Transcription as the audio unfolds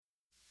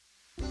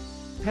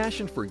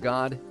passion for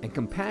God and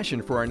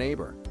compassion for our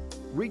neighbor,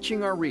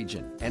 reaching our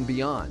region and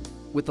beyond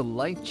with the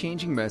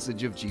life-changing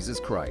message of Jesus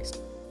Christ.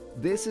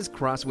 This is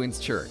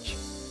Crosswinds Church.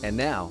 And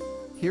now,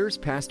 here's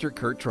Pastor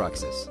Kurt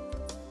Truxas.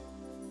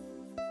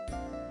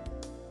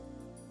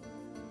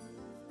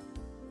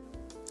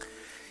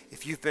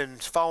 If you've been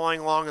following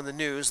along in the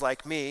news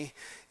like me,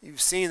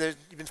 you've seen that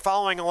you've been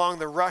following along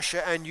the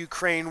Russia and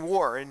Ukraine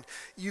war, and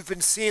you've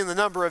been seeing the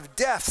number of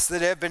deaths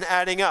that have been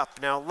adding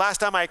up. Now, last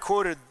time I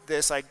quoted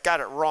this, I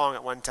got it wrong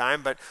at one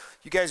time, but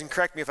you guys can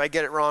correct me if I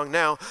get it wrong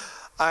now.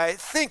 I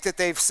think that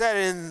they've said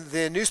in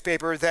the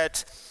newspaper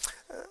that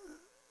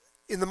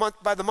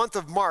by the month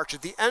of March,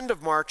 at the end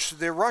of March,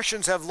 the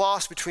Russians have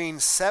lost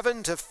between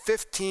 7,000 to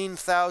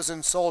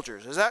 15,000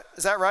 soldiers. Is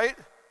that right?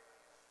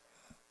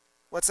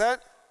 What's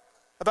that?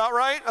 About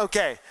right?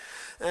 Okay.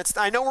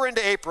 I know we're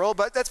into April,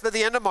 but that's by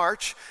the end of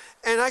March.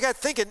 And I got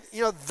thinking,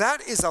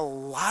 that is a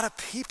lot of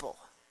people.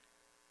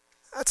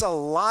 That's a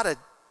lot of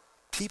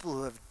people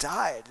who have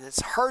died. And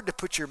it's hard to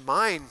put your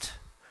mind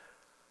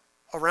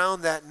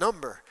around that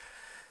number.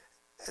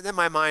 And then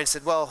my mind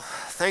said, well,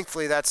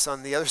 thankfully that's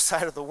on the other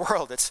side of the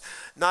world. It's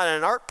not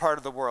in our part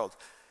of the world.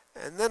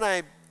 And then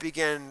I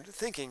began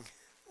thinking,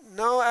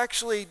 no,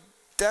 actually,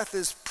 death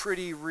is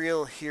pretty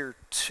real here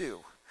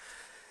too.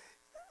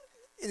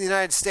 In the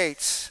United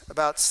States,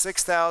 about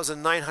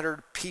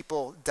 6,900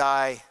 people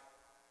die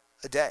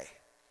a day.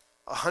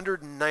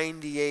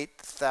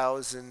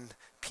 198,000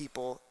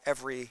 people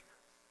every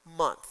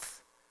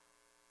month.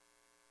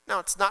 Now,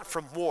 it's not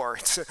from war.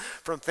 It's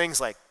from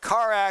things like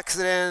car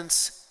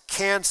accidents,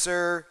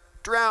 cancer,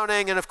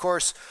 drowning, and of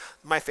course,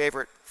 my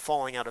favorite,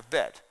 falling out of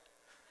bed.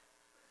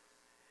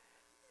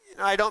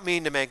 I don't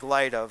mean to make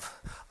light of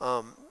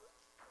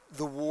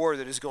the war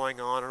that is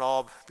going on and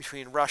all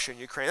between Russia and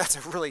Ukraine. That's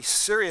a really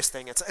serious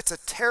thing. It's a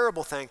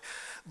terrible thing.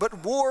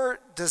 But war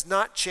does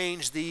not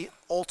change the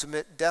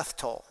ultimate death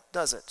toll,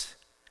 does it?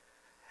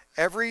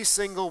 Every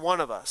single one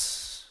of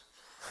us,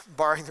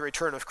 barring the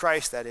return of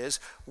Christ, that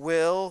is,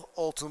 will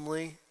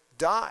ultimately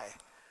die.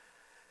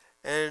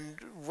 And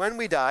when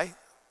we die,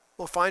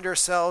 we'll find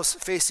ourselves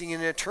facing an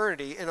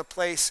eternity in a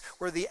place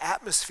where the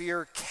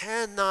atmosphere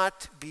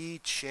cannot be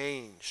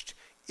changed,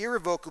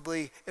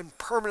 irrevocably and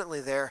permanently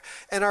there.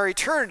 And our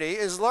eternity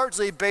is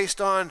largely based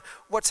on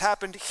what's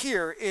happened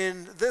here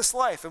in this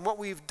life and what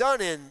we've done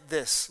in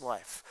this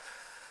life.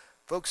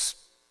 Folks,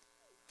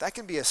 that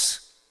can be a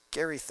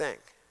scary thing.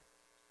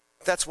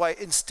 That's why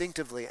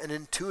instinctively and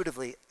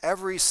intuitively,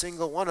 every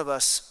single one of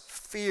us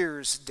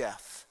fears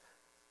death.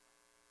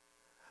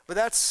 But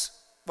that's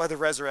why the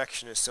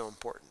resurrection is so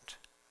important.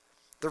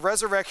 The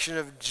resurrection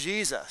of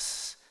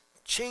Jesus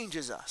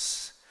changes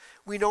us.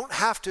 We don't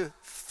have to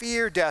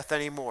fear death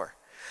anymore.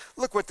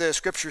 Look what the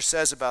scripture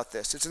says about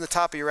this. It's in the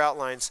top of your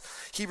outlines.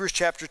 Hebrews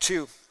chapter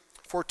 2,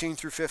 14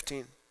 through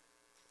 15.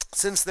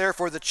 Since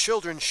therefore the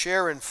children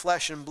share in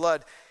flesh and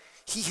blood,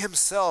 he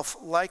himself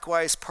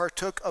likewise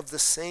partook of the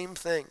same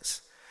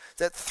things,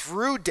 that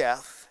through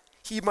death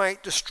he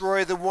might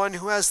destroy the one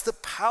who has the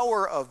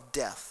power of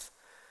death,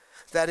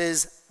 that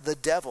is, the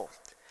devil,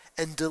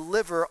 and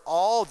deliver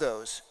all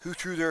those who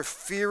through their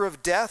fear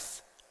of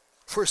death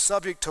were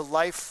subject to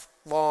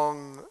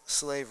lifelong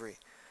slavery.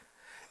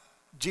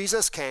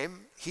 Jesus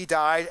came, he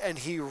died, and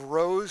he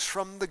rose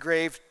from the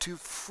grave to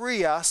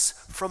free us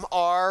from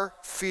our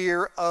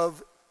fear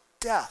of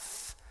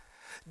death.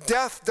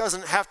 Death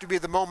doesn't have to be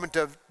the moment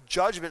of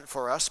judgment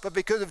for us, but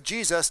because of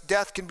Jesus,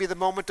 death can be the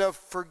moment of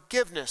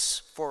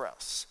forgiveness for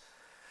us.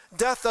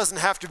 Death doesn't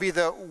have to be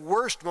the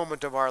worst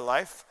moment of our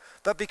life,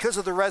 but because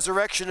of the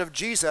resurrection of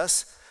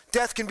Jesus,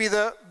 death can be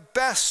the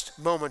best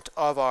moment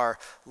of our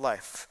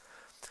life.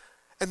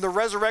 And the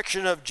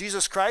resurrection of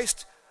Jesus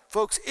Christ,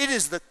 folks, it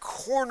is the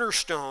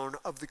cornerstone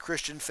of the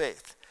Christian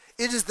faith.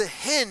 It is the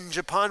hinge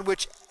upon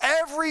which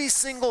every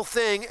single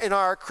thing in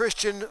our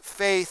Christian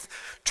faith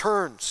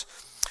turns.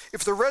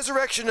 If the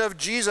resurrection of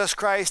Jesus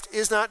Christ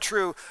is not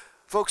true,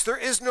 folks, there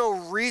is no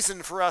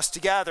reason for us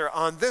to gather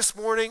on this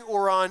morning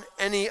or on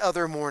any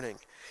other morning.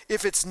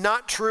 If it's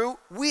not true,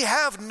 we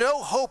have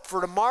no hope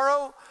for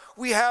tomorrow.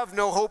 We have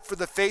no hope for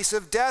the face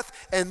of death,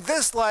 and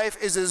this life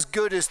is as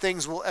good as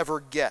things will ever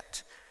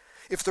get.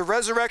 If the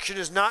resurrection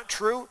is not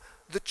true,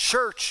 the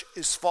church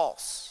is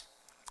false.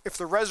 If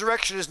the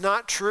resurrection is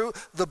not true,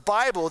 the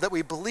Bible that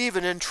we believe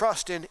in and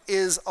trust in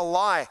is a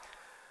lie.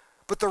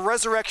 But the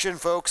resurrection,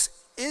 folks,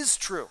 is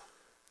true.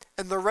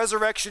 And the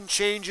resurrection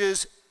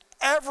changes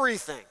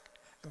everything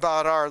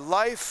about our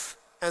life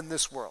and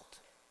this world.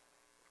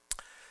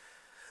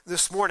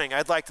 This morning,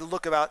 I'd like to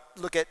look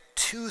at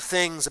two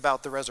things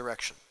about the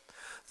resurrection.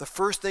 The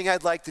first thing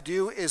I'd like to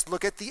do is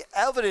look at the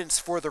evidence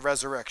for the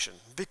resurrection.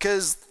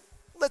 Because,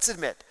 let's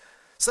admit,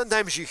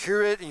 sometimes you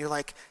hear it and you're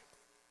like,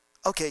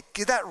 okay,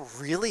 did that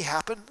really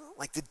happen?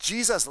 Like, did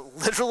Jesus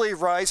literally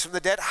rise from the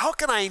dead? How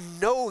can I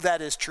know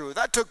that is true?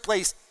 That took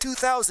place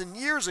 2,000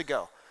 years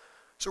ago.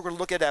 So we're going to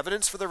look at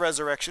evidence for the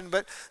resurrection.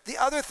 But the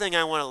other thing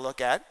I want to look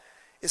at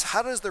is,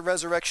 how does the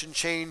resurrection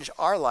change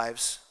our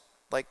lives,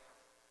 like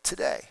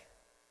today?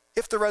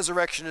 If the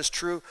resurrection is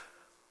true,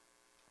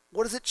 what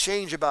what does it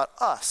change about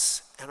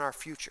us and our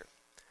future?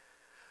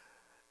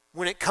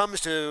 When it comes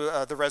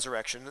to the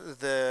resurrection,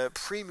 the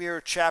premier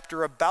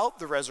chapter about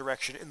the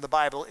resurrection in the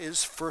Bible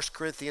is 1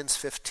 Corinthians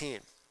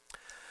 15.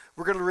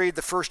 We're going to read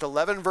the first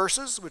 11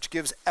 verses, which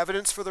gives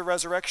evidence for the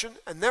resurrection,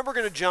 and then we're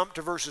going to jump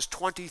to verses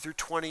 20 through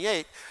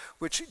 28,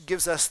 which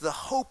gives us the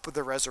hope of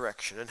the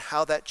resurrection and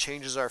how that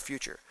changes our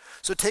future.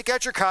 So take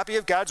out your copy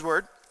of God's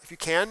Word, if you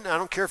can. I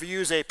don't care if you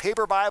use a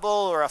paper Bible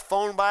or a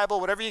phone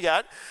Bible, whatever you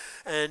got,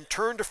 and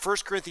turn to 1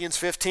 Corinthians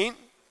 15.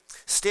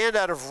 Stand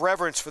out of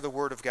reverence for the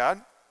Word of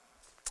God.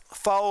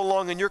 Follow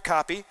along in your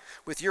copy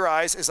with your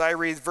eyes as I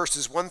read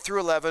verses 1 through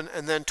 11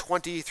 and then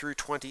 20 through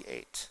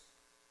 28.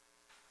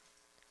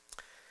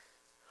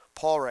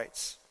 Paul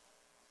writes,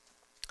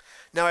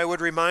 "Now I would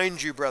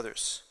remind you,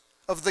 brothers,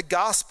 of the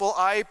gospel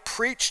I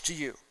preached to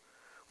you,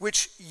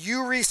 which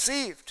you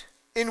received,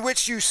 in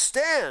which you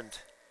stand,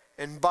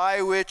 and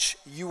by which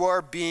you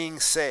are being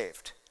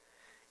saved,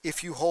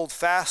 if you hold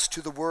fast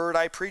to the word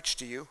I preached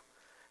to you,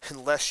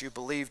 unless you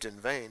believed in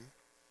vain.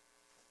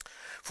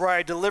 For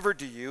I delivered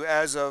to you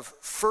as of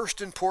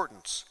first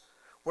importance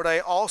what I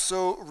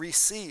also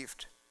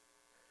received,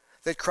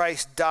 that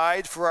Christ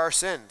died for our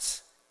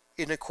sins,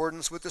 in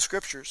accordance with the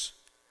Scriptures,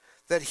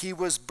 that he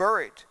was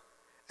buried,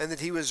 and that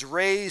he was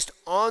raised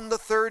on the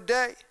third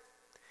day,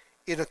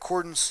 in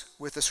accordance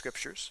with the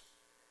Scriptures,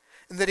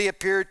 and that he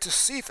appeared to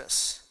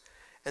Cephas,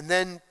 and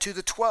then to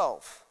the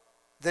 12.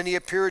 Then he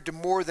appeared to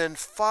more than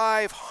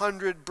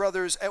 500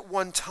 brothers at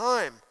one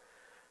time,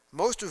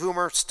 most of whom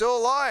are still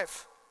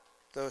alive,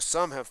 though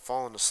some have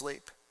fallen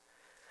asleep.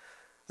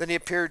 Then he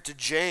appeared to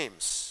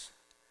James,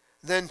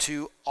 then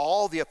to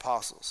all the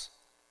apostles,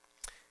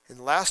 and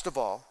last of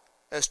all,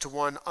 as to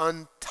one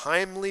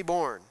untimely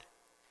born,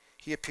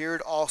 he appeared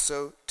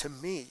also to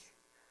me.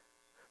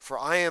 For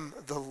I am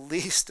the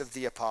least of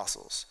the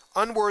apostles,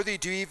 unworthy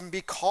to even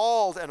be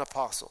called an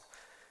apostle,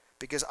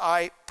 because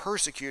I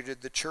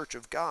persecuted the church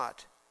of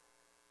God.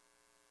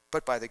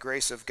 But by the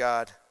grace of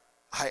God,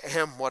 I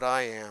am what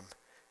I am,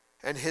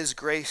 and his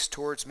grace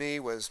towards me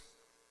was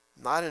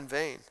not in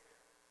vain.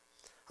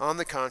 On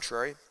the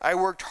contrary, I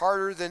worked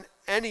harder than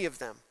any of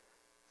them,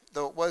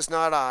 though it was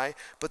not I,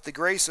 but the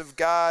grace of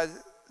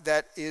God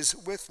that is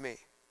with me.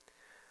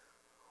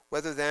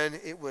 Whether then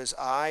it was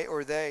I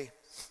or they,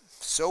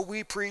 so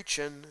we preach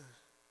and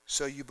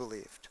so you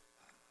believed."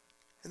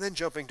 And then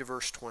jumping to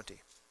verse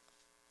 20.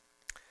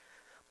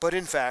 "But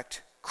in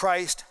fact,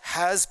 Christ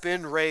has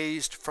been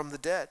raised from the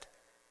dead,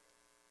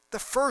 the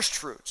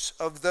firstfruits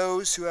of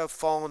those who have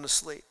fallen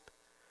asleep.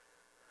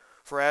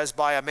 For as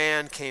by a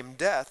man came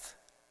death,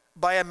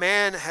 by a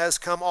man has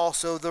come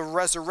also the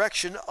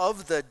resurrection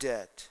of the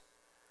dead.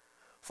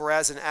 For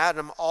as in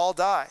Adam all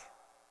die,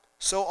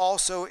 so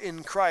also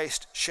in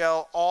Christ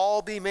shall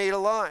all be made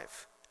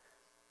alive,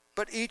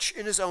 but each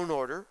in his own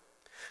order,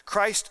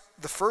 Christ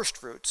the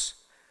firstfruits,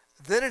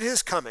 then at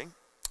his coming,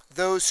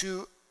 those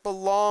who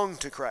belong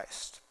to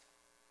Christ.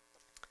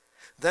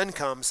 Then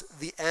comes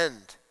the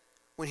end,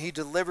 when he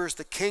delivers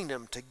the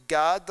kingdom to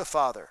God the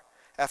Father,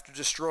 after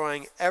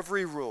destroying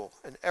every rule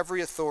and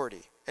every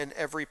authority and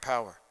every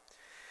power.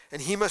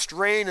 And he must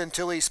reign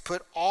until he's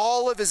put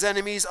all of his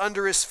enemies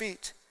under his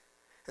feet.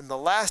 And the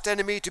last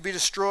enemy to be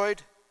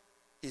destroyed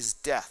is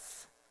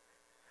death.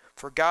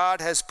 For God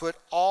has put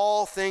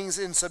all things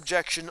in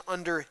subjection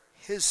under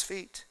his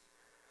feet.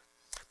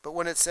 But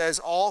when it says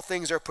all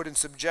things are put in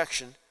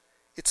subjection,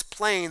 it's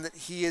plain that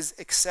he is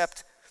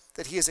except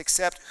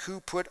who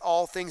put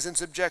all things in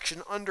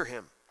subjection under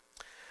him.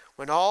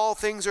 When all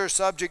things are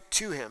subject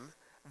to him,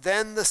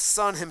 then the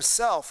Son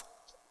himself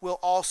will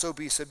also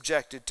be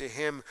subjected to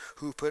him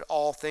who put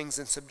all things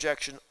in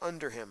subjection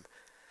under him,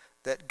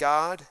 that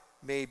God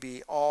may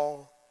be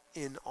all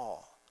in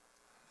all."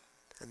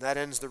 And that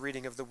ends the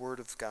reading of the Word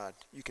of God.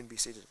 You can be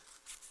seated.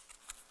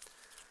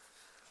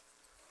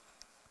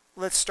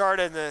 Let's start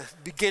in the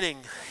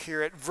beginning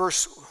here at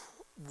verse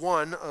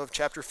 1 of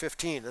chapter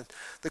 15. And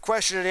the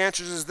question it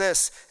answers is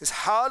this, is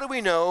how do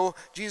we know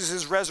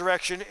Jesus'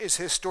 resurrection is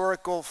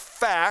historical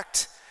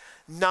fact,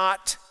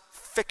 not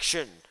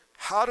fiction?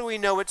 How do we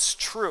know it's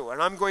true?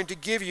 And I'm going to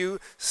give you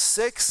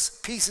 6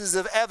 pieces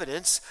of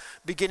evidence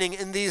beginning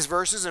in these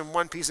verses and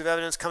 1 piece of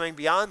evidence coming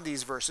beyond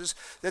these verses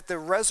that the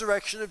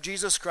resurrection of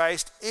Jesus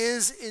Christ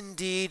is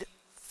indeed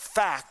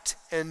fact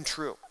and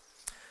true.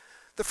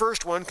 The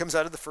first one comes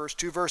out of the first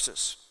 2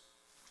 verses.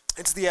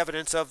 It's the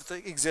evidence of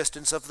the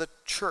existence of the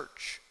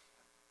church.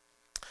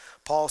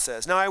 Paul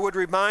says, "Now I would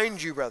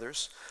remind you,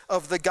 brothers,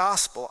 of the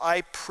gospel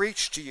I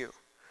preached to you,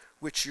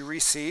 which you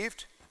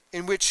received,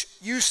 in which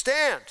you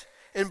stand,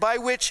 and by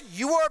which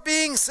you are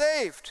being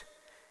saved,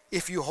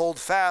 if you hold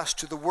fast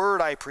to the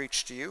word I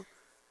preached to you,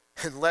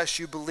 unless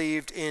you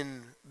believed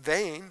in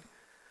vain."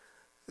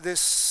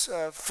 This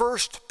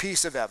first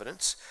piece of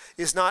evidence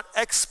is not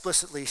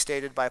explicitly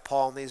stated by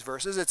Paul in these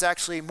verses. It's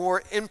actually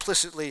more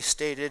implicitly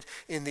stated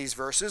in these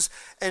verses,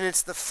 and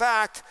it's the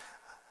fact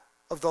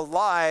of the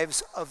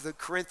lives of the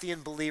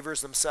Corinthian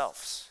believers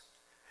themselves.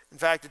 In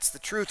fact, it's the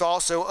truth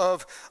also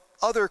of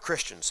other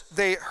Christians.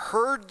 They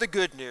heard the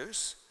good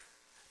news.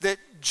 that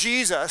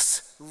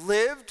Jesus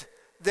lived,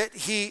 that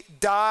he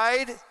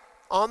died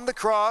on the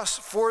cross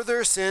for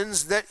their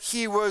sins, that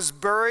he was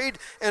buried,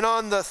 and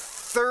on the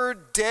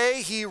third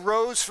day he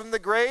rose from the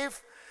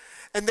grave.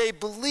 And they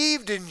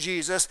believed in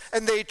Jesus,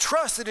 and they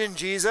trusted in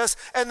Jesus,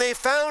 and they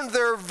found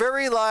their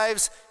very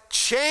lives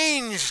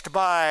changed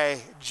by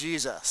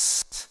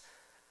Jesus.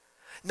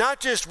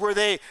 Not just were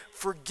they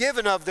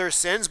forgiven of their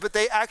sins, but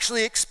they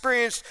actually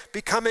experienced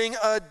becoming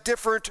a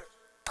different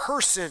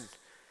person.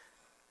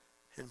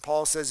 And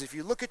Paul says, if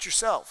you look at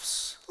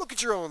yourselves, look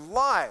at your own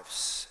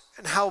lives,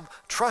 and how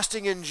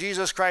trusting in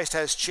Jesus Christ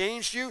has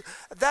changed you,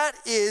 that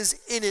is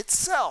in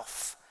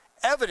itself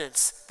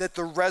evidence that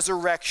the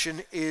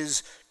resurrection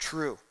is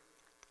true.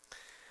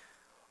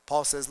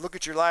 Paul says, look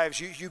at your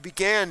lives. You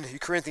began, you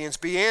Corinthians,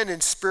 began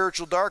in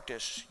spiritual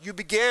darkness. You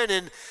began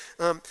in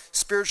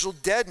spiritual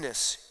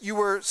deadness. You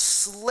were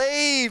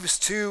slaves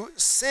to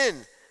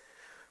sin.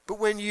 But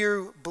when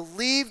you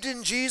believed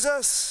in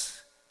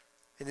Jesus,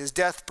 in his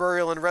death,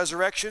 burial, and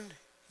resurrection,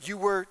 you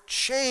were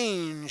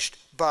changed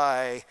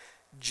by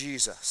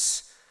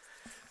Jesus.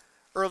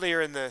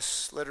 Earlier in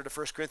this letter to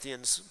 1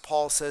 Corinthians,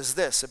 Paul says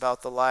this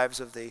about the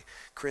lives of the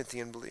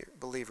Corinthian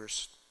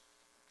believers.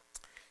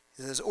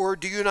 He says, or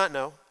do you not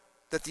know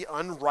that the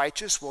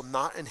unrighteous will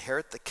not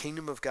inherit the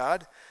kingdom of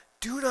God?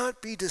 Do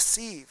not be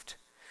deceived.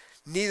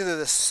 Neither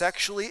the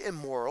sexually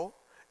immoral,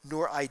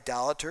 nor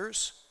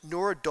idolaters,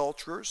 nor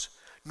adulterers,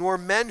 nor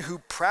men who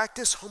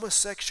practice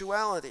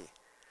homosexuality,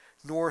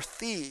 nor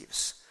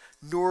thieves,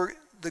 nor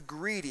the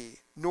greedy,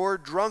 nor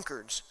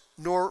drunkards,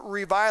 nor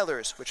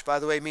revilers, which by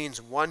the way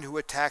means one who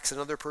attacks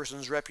another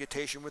person's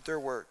reputation with their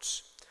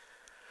words,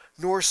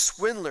 nor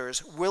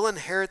swindlers will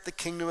inherit the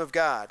kingdom of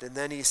God. And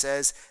then he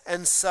says,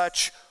 and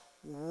such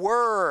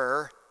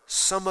were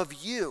some of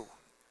you,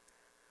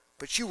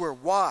 but you were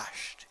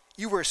washed,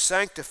 you were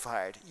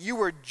sanctified, you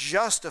were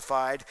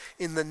justified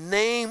in the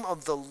name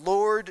of the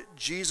Lord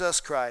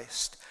Jesus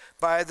Christ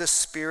by the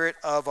Spirit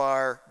of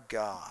our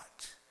God.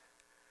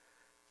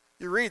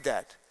 You read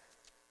that.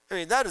 I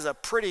mean, that is a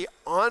pretty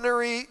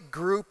ornery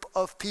group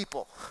of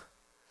people.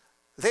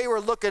 They were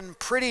looking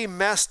pretty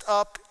messed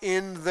up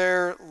in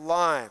their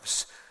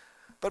lives.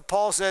 But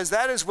Paul says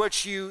that is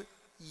what you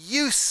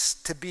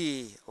used to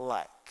be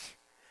like.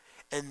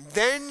 And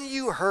then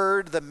you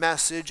heard the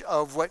message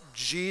of what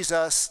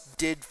Jesus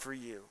did for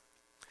you.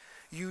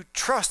 You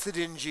trusted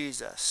in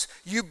Jesus.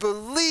 You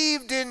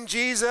believed in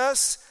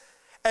Jesus.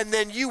 And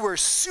then you were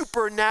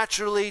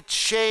supernaturally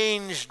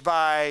changed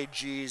by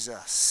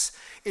Jesus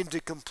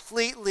into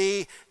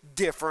completely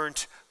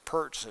different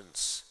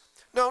persons.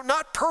 No,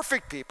 not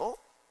perfect people,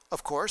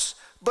 of course,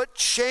 but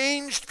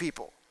changed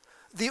people.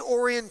 The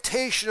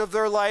orientation of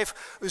their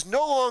life was no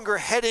longer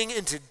heading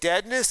into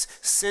deadness,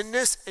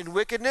 sinness, and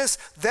wickedness.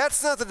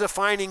 That's not the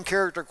defining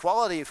character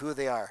quality of who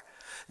they are.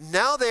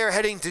 Now they are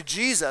heading to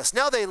Jesus.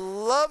 Now they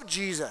love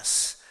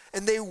Jesus,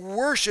 and they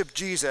worship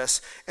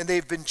Jesus, and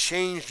they've been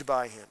changed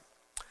by him.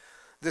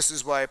 This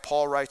is why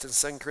Paul writes in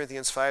 2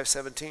 Corinthians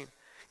 5:17,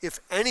 if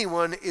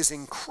anyone is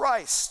in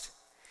Christ,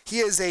 he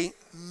is a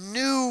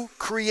new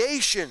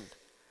creation.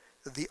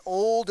 The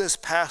old has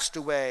passed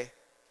away.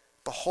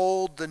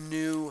 Behold, the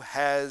new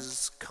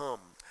has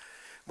come.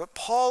 What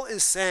Paul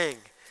is saying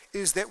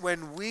is that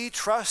when we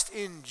trust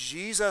in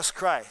Jesus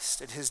Christ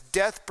and his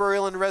death,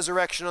 burial, and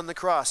resurrection on the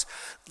cross,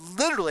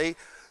 literally,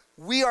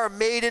 we are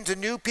made into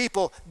new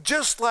people,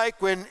 just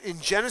like when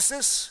in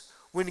Genesis,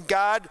 when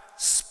God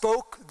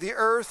spoke the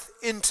earth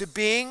into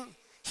being,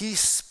 he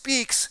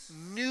speaks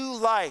new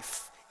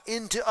life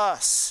into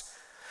us.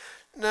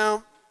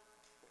 Now,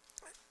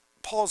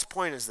 Paul's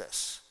point is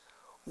this.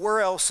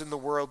 Where else in the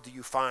world do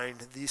you find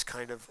this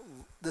kind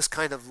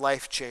of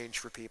life change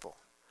for people?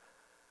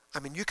 I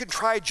mean, you can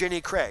try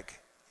Jenny Craig.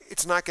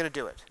 It's not going to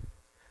do it.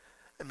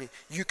 I mean,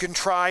 you can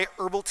try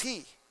herbal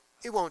tea.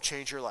 It won't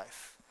change your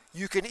life.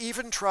 You can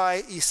even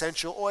try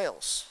essential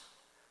oils.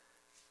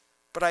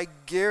 But I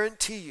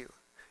guarantee you,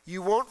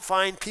 you won't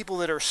find people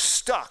that are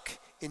stuck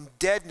in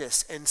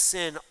deadness and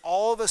sin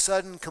all of a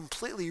sudden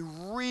completely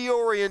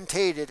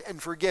reorientated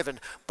and forgiven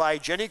by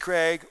Jenny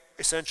Craig,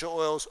 essential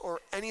oils, or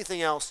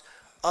anything else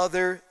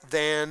other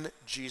than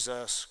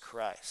Jesus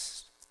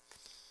Christ.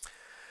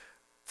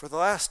 For the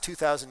last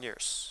 2,000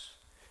 years,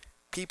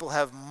 people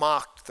have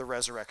mocked the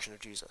resurrection of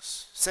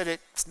Jesus, said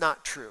it's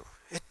not true.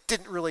 It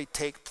didn't really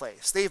take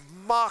place. They've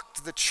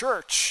mocked the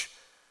church.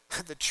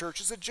 The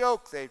church is a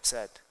joke, they've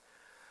said.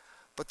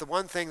 But the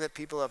one thing that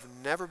people have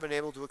never been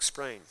able to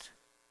explain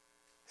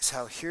is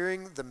how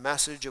hearing the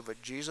message of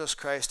what Jesus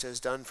Christ has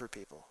done for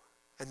people,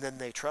 and then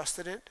they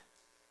trusted it,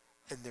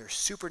 and they're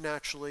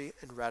supernaturally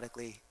and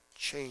radically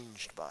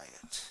changed by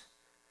it.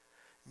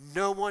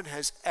 No one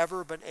has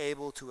ever been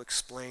able to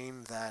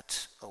explain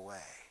that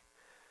away.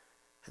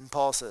 And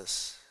Paul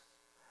says,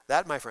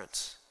 that, my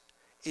friends,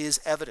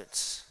 is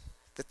evidence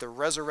that the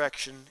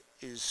resurrection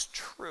is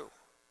true.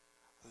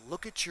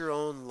 Look at your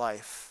own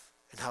life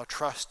and how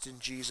trust in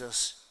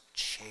Jesus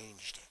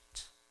changed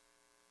it.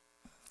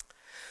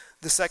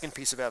 The second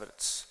piece of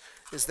evidence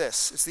is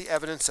this. It's the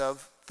evidence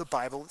of the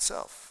Bible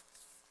itself.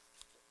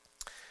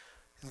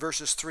 In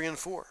verses 3 and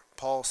 4,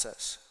 Paul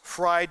says,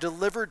 "For I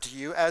delivered to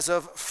you as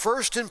of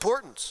first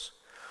importance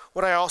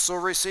what I also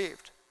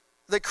received,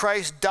 that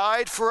Christ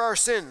died for our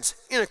sins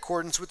in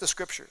accordance with the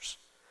Scriptures,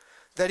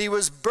 that he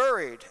was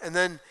buried, and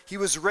then he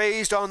was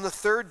raised on the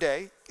third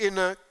day in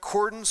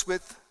accordance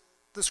with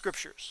the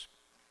Scriptures."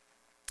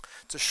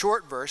 It's a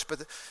short verse,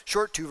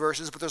 short 2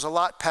 verses, but there's a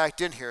lot packed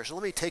in here. So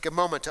let me take a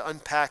moment to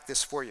unpack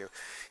this for you.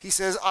 He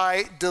says,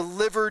 "I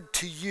delivered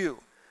to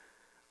you."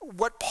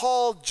 What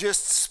Paul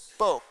just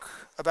spoke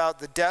about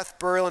the death,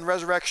 burial, and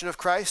resurrection of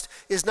Christ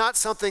is not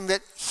something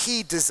that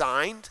he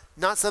designed,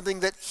 not something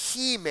that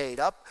he made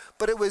up,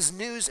 but it was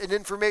news and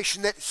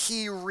information that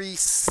he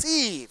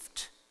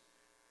received.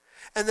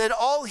 And then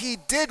all he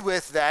did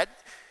with that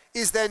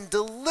is then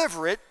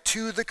deliver it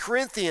to the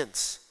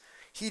Corinthians.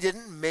 He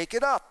didn't make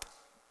it up.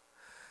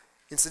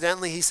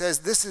 Incidentally, he says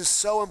this is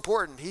so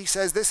important. He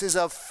says this is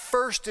of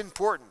first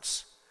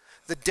importance.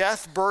 The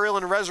death, burial,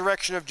 and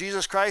resurrection of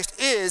Jesus Christ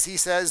is, he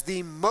says,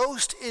 the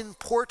most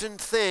important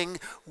thing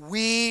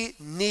we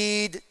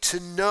need to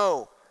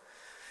know.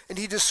 And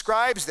he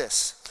describes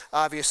this,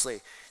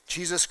 obviously.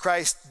 Jesus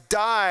Christ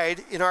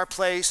died in our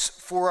place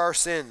for our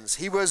sins.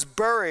 He was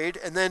buried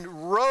and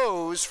then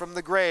rose from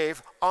the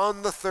grave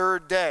on the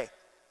third day.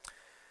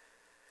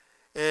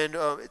 And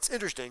it's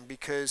interesting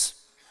because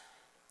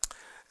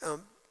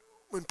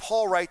when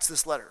Paul writes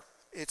this letter,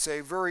 it's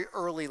a very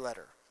early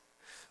letter.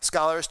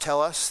 Scholars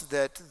tell us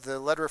that the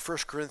letter of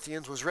 1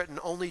 Corinthians was written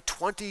only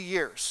 20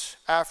 years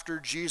after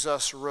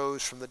Jesus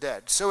rose from the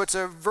dead. So it's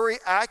a very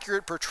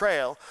accurate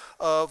portrayal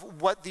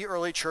of what the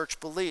early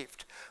church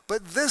believed.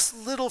 But this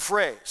little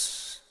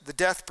phrase, the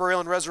death,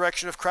 burial, and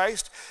resurrection of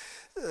Christ,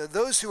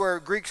 those who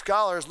are Greek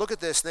scholars look at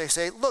this and they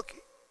say, look,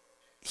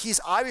 he's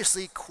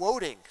obviously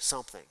quoting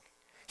something.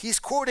 He's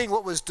quoting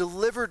what was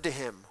delivered to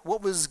him,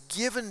 what was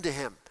given to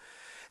him.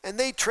 And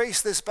they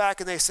trace this back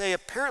and they say,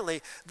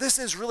 apparently, this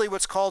is really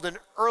what's called an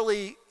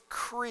early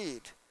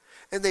creed.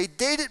 And they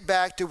date it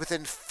back to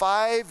within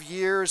 5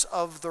 years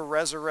of the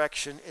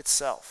resurrection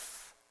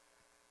itself.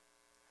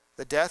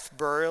 The death,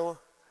 burial,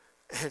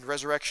 and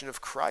resurrection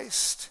of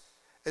Christ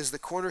as the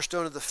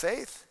cornerstone of the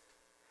faith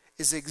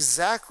is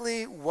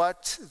exactly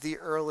what the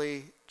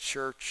early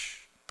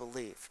church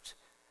believed.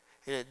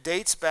 And it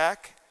dates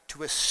back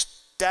to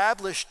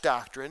established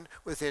doctrine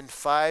within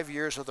 5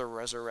 years of the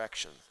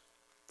resurrection.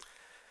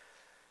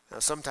 Now,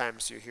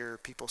 sometimes you hear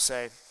people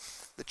say,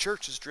 the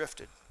church has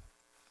drifted.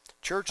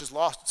 Church has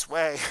lost its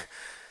way.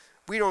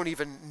 We don't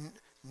even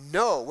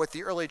know what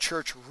the early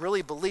church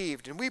really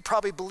believed, and we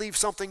probably believe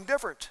something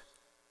different.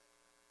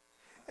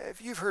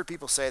 If you've heard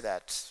people say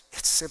that,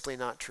 it's simply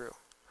not true.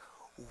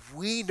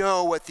 We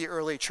know what the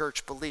early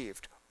church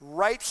believed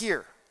right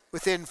here,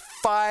 within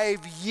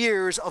 5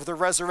 years of the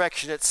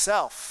resurrection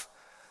itself.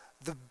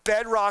 The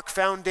bedrock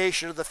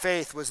foundation of the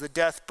faith was the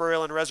death,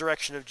 burial, and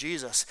resurrection of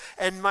Jesus.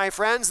 And my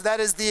friends,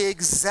 that is the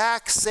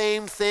exact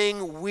same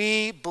thing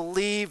we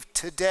believe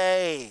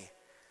today.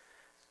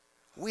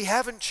 We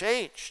haven't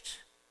changed.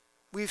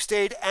 We've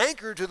stayed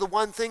anchored to the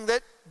one thing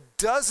that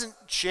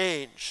doesn't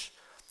change.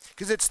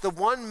 Because it's the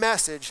one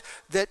message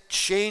that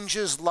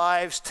changes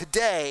lives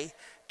today,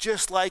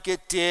 just like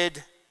it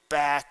did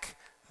back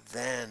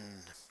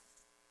then.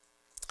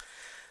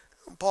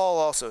 Paul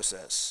also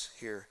says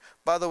here,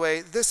 by the way,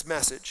 this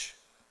message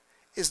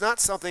is not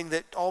something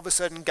that all of a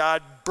sudden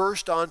God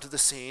burst onto the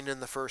scene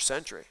in the first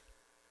century.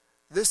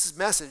 This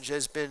message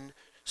has been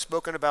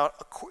spoken about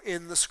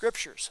in the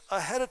Scriptures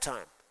ahead of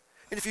time.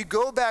 And if you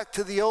go back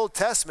to the Old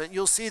Testament,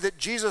 you'll see that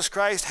Jesus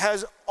Christ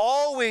has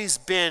always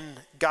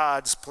been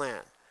God's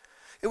plan.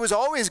 It was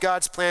always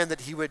God's plan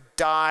that he would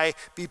die,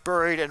 be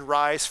buried, and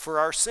rise for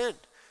our sin,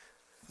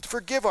 to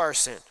forgive our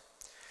sin.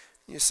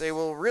 You say,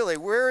 well, really,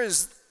 where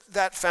is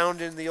that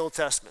found in the Old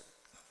Testament?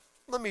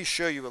 Let me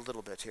show you a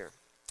little bit here.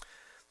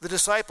 The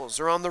disciples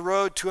are on the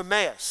road to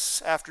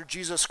Emmaus after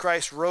Jesus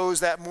Christ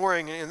rose that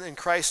morning and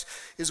Christ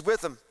is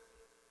with them.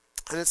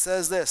 And it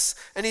says this,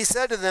 "And he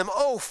said to them,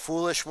 O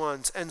foolish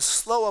ones, and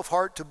slow of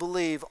heart to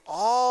believe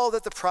all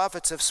that the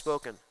prophets have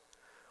spoken.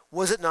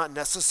 Was it not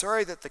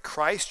necessary that the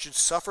Christ should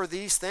suffer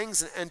these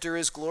things and enter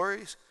his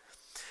glories?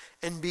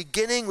 And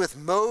beginning with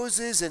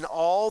Moses and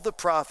all the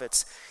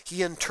prophets,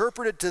 he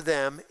interpreted to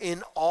them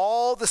in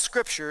all the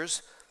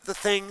Scriptures the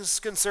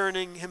things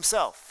concerning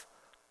himself."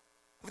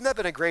 Wouldn't that have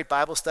been a great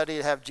Bible study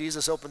to have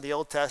Jesus open the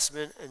Old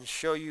Testament and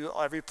show you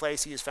every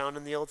place he is found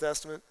in the Old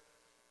Testament?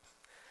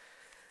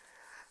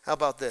 How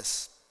about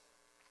this?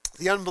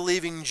 The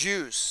unbelieving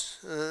Jews,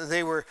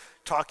 they were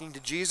talking to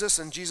Jesus,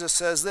 and Jesus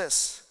says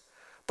this,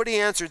 "But he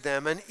answered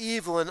them, an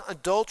evil and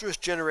adulterous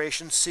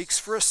generation seeks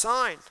for a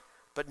sign,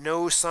 but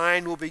no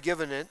sign will be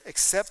given it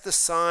except the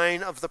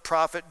sign of the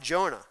prophet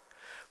Jonah.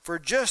 For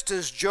just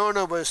as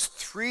Jonah was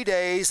 3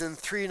 days and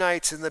 3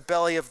 nights in the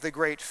belly of the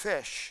great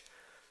fish,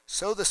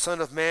 so the Son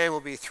of Man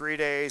will be 3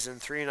 days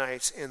and 3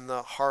 nights in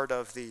the heart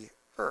of the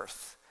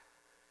earth."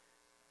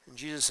 And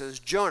Jesus says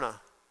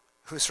Jonah,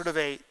 who is sort of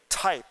a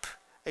type,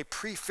 a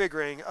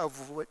prefiguring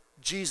of what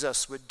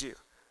Jesus would do.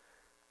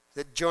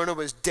 That Jonah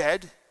was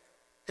dead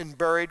and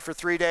buried for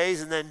 3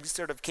 days and then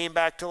sort of came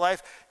back to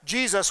life.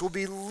 Jesus will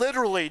be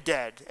literally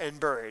dead and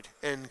buried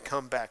and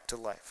come back to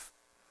life.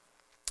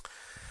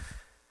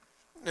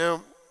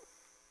 Now,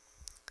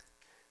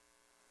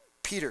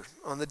 Peter,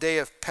 on the day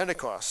of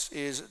Pentecost,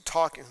 is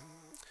talking.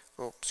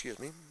 Oh, excuse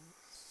me.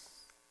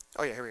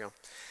 Oh, yeah, here we go.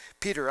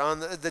 Peter, on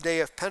the day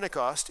of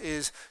Pentecost,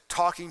 is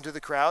talking to the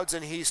crowds,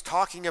 and he's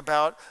talking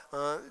about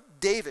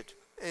David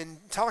and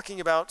talking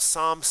about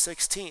Psalm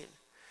 16.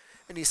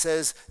 And he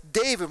says,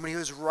 David, when he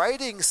was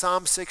writing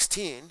Psalm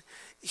 16,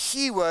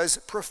 he was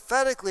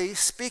prophetically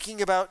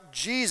speaking about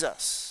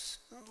Jesus.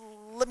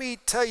 Let me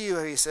tell you,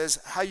 he says,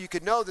 how you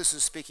could know this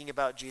is speaking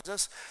about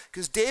Jesus.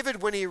 Because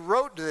David, when he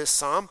wrote this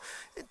psalm,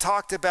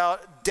 talked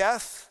about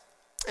death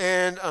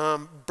and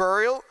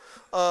burial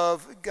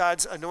of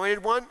God's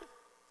anointed one.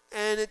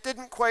 And it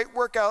didn't quite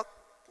work out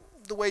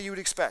the way you would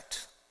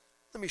expect.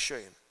 Let me show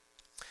you.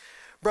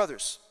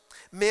 Brothers,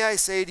 I may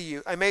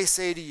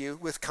say to you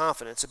with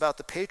confidence about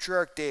the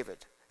patriarch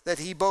David, that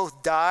he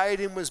both died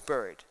and was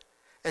buried,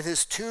 and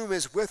his tomb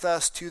is with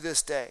us to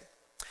this day.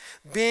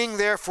 Being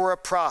therefore a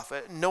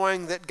prophet,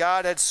 knowing that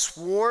God had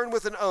sworn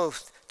with an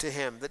oath to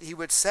him that he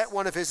would set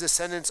one of his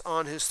descendants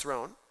on his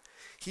throne,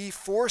 he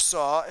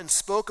foresaw and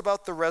spoke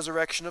about the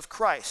resurrection of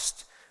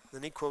Christ.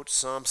 Then he quotes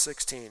Psalm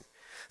 16,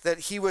 that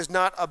he was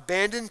not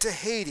abandoned to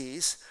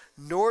Hades,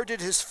 nor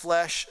did his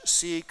flesh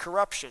see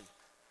corruption.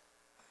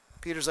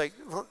 Peter's like,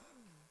 well,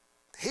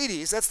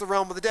 Hades, that's the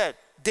realm of the dead.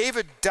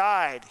 David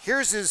died.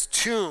 Here's his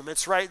tomb.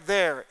 It's right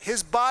there.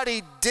 His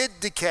body did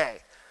decay.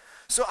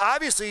 So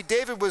obviously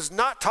David was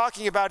not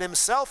talking about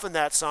himself in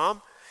that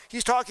psalm.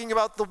 He's talking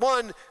about the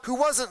one who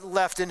wasn't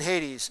left in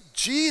Hades,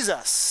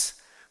 Jesus,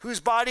 whose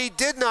body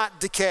did not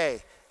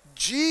decay.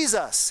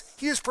 Jesus.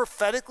 He is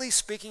prophetically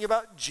speaking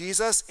about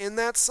Jesus in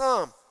that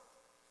psalm.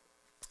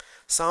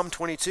 Psalm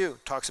 22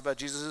 talks about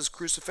Jesus'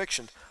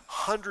 crucifixion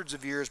hundreds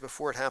of years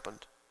before it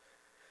happened.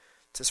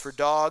 It says, for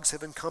dogs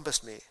have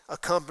encompassed me. A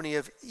company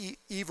of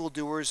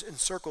evildoers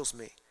encircles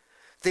me.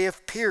 They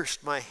have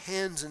pierced my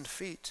hands and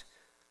feet.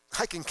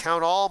 I can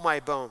count all my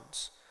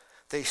bones.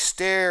 They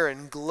stare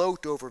and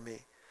gloat over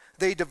me.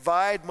 They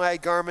divide my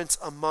garments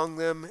among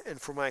them, and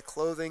for my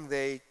clothing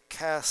they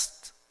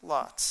cast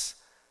lots.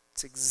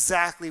 It's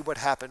exactly what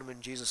happened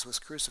when Jesus was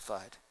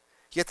crucified.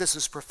 Yet this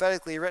was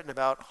prophetically written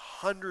about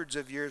hundreds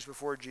of years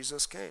before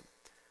Jesus came.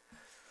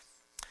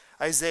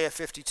 Isaiah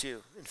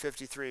 52 and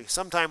 53.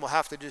 Sometime we'll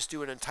have to just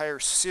do an entire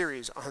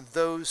series on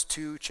those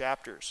two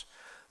chapters.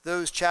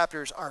 Those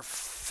chapters are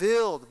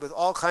filled with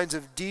all kinds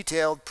of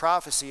detailed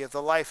prophecy of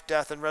the life,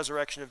 death, and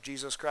resurrection of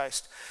Jesus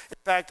Christ. In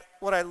fact,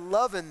 what I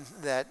love in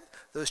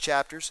those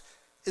chapters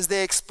is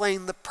they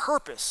explain the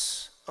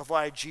purpose of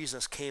why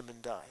Jesus came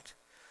and died.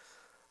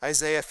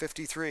 Isaiah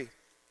 53.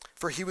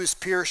 For he was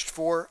pierced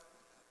for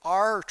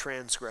our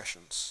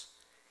transgressions.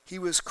 He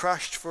was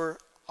crushed for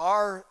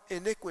our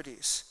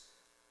iniquities.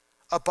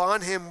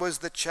 Upon him was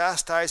the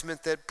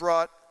chastisement that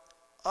brought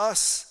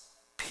us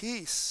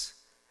peace.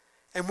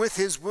 And with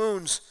his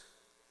wounds,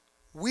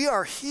 we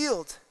are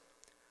healed.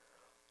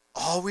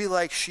 All we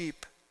like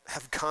sheep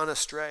have gone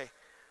astray.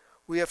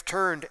 We have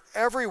turned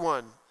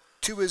everyone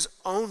to his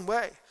own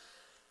way.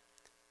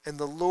 And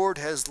the Lord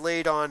has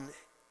laid on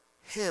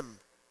him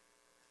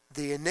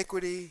the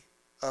iniquity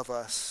of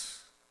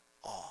us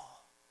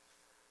all.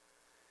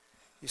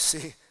 You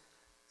see,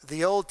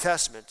 the Old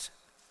Testament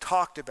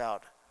talked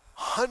about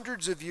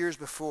hundreds of years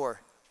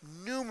before,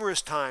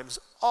 numerous times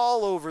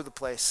all over the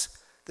place,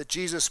 that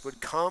Jesus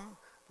would come,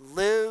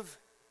 live,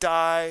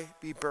 die,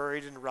 be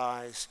buried, and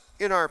rise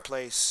in our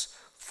place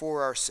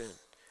for our sin.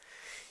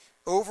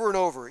 Over and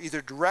over,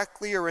 either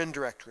directly or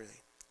indirectly,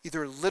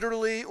 either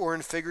literally or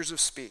in figures of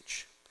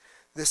speech.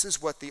 This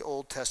is what the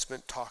Old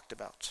Testament talked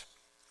about.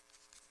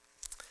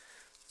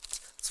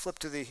 Let's flip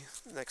to the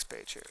next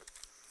page here.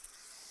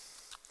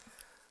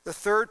 The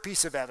third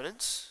piece of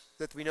evidence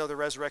that we know the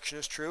resurrection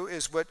is true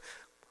is what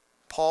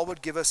Paul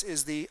would give us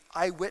is the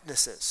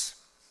eyewitnesses.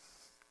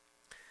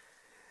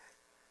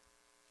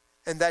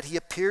 And that he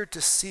appeared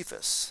to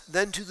Cephas,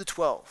 then to the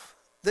 12.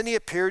 Then he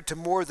appeared to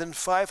more than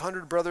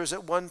 500 brothers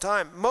at one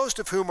time, most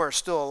of whom are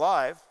still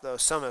alive, though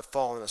some have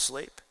fallen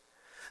asleep.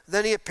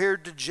 Then he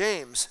appeared to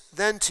James,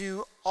 then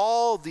to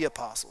all the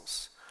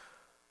apostles.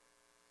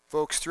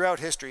 Folks, throughout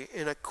history,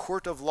 in a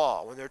court of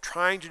law, when they're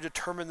trying to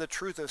determine the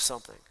truth of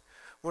something,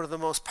 one of the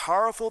most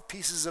powerful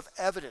pieces of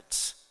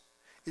evidence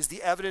is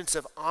the evidence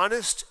of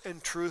honest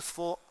and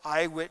truthful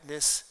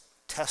eyewitness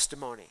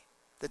testimony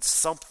that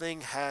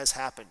something has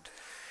happened.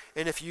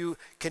 And if you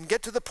can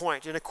get to the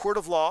point in a court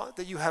of law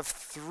that you have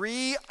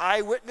 3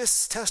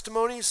 eyewitness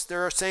testimonies that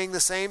are saying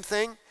the same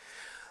thing,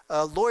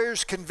 a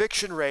lawyer's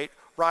conviction rate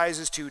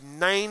rises to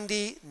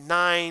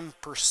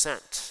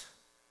 99%.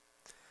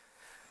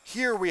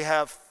 Here we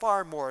have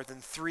far more than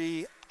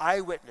 3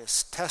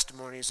 eyewitness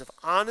testimonies of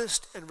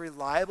honest and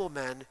reliable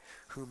men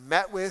who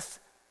met with,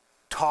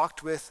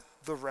 talked with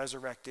the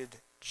resurrected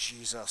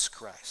Jesus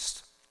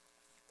Christ.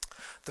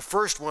 The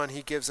first one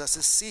he gives us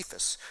is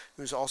Cephas,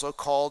 who's also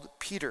called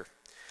Peter.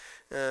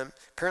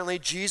 Apparently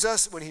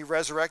Jesus, when he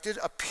resurrected,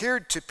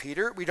 appeared to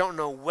Peter. We don't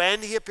know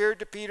when he appeared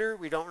to Peter.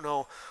 We don't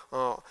know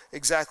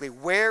exactly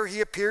where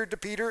he appeared to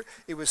Peter.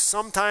 It was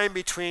sometime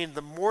between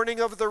the morning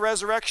of the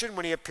resurrection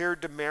when he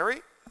appeared to Mary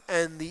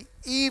and the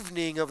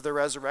evening of the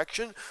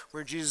resurrection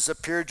where Jesus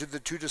appeared to the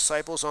two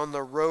disciples on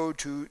the road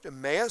to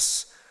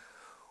Emmaus.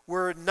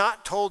 We're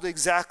not told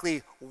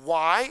exactly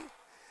why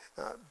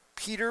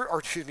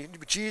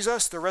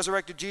Jesus, the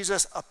resurrected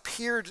Jesus,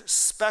 appeared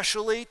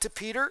specially to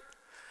Peter.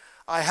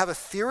 I have a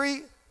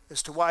theory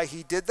as to why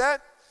he did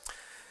that.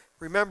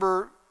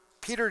 Remember,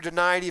 Peter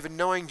denied even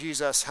knowing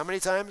Jesus how many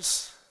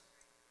times?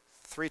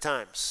 3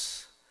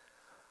 times.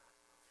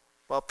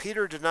 While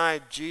Peter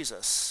denied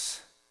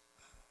Jesus,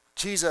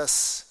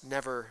 Jesus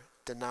never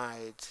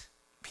denied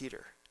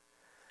Peter.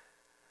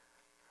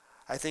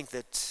 I think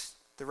that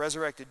the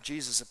resurrected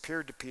Jesus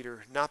appeared to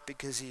Peter not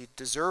because he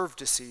deserved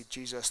to see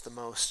Jesus the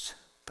most,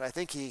 but I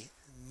think he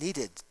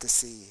needed to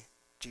see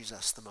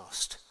Jesus the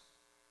most.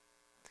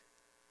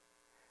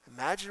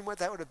 Imagine what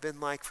that would have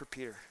been like for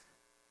Peter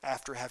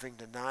after having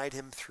denied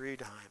him 3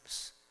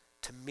 times,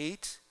 to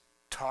meet,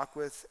 talk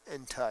with,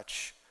 and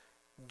touch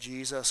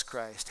Jesus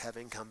Christ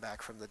having come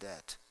back from the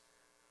dead.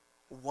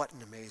 What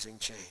an amazing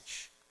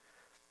change.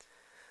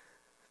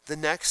 The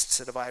next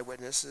set of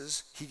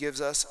eyewitnesses he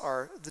gives us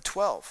are the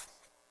 12.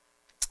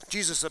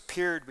 Jesus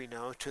appeared, we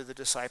know, to the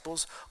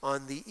disciples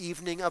on the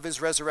evening of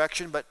his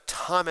resurrection, but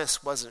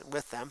Thomas wasn't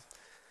with them.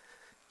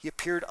 He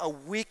appeared a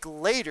week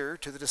later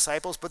to the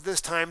disciples, but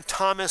this time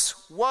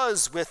Thomas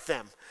was with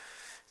them.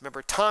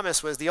 Remember,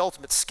 Thomas was the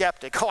ultimate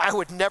skeptic. Oh, I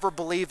would never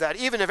believe that.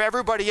 Even if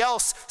everybody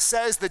else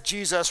says that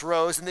Jesus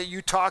rose and that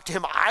you talk to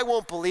him, I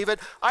won't believe it.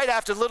 I'd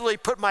have to literally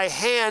put my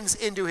hands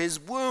into his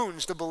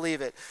wounds to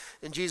believe it.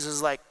 And Jesus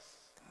is like,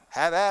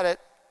 have at it.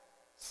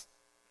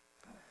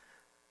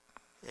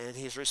 And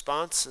his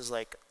response is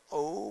like,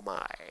 oh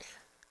my,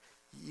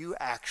 you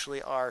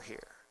actually are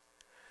here.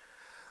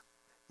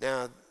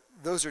 Now,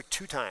 those are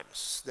 2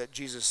 times that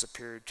Jesus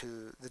appeared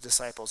to the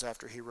disciples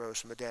after he rose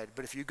from the dead.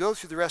 But if you go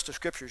through the rest of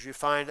Scriptures, you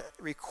find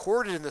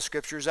recorded in the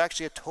Scriptures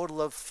actually a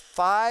total of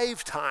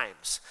 5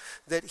 times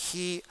that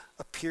he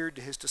appeared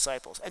to his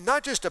disciples. And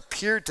not just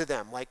appeared to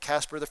them like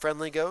Casper the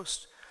Friendly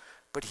Ghost,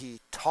 but he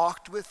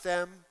talked with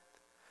them.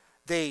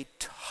 They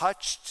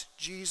touched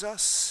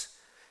Jesus.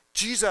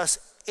 Jesus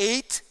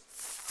ate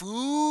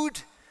food.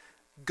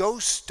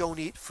 Ghosts don't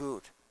eat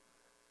food.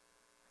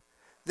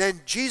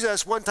 Then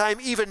Jesus one time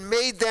even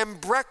made them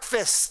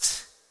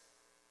breakfast.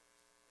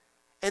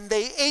 And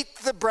they ate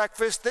the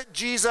breakfast that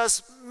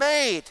Jesus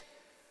made.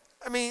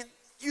 I mean,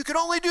 you can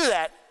only do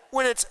that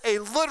when it's a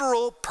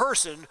literal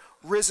person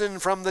risen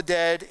from the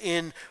dead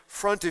in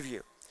front of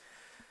you.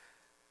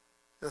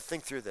 Now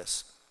think through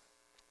this.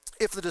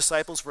 If the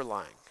disciples were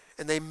lying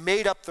and they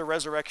made up the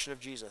resurrection of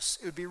Jesus,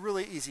 it would be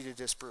really easy to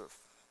disprove.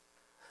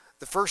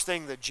 The first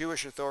thing the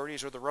Jewish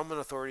authorities or the Roman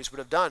authorities would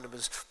have done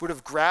would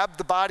have grabbed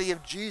the body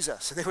of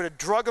Jesus and they would have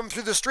drug him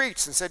through the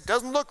streets and said,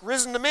 doesn't look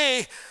risen to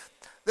me.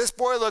 This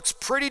boy looks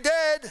pretty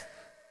dead.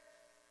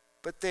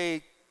 But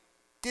they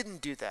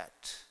didn't do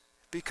that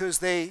because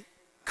they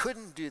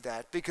couldn't do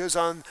that, because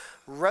on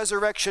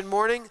resurrection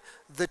morning,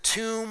 the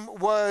tomb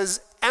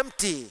was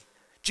empty.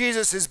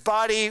 Jesus'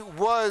 body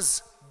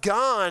was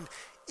gone,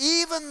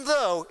 even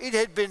though it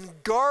had been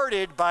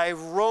guarded by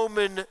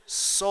Roman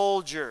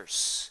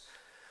soldiers.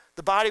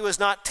 The body was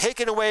not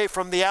taken away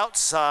from the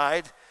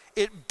outside.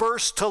 It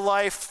burst to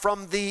life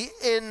from the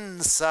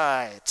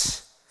inside.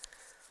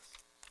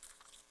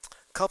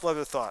 A couple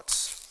other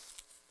thoughts.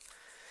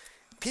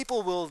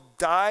 People will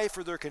die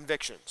for their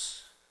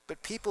convictions,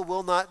 but people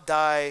will not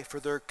die for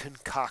their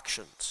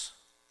concoctions.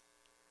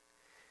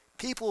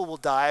 People will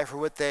die for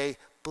what they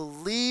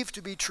believe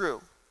to be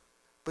true,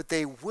 but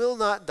they will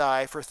not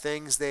die for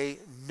things they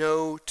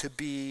know to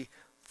be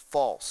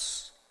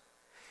false.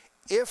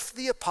 If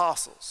the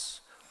apostles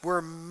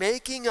were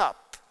making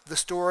up the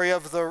story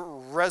of the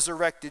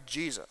resurrected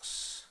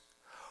Jesus,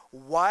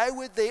 why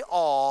would they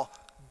all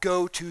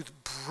go to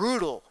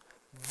brutal,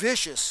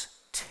 vicious,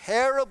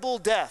 terrible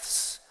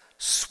deaths,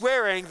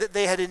 swearing that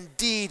they had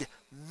indeed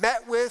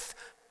met with,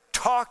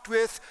 talked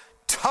with,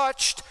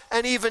 touched,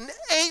 and even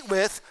ate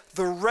with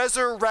the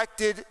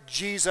resurrected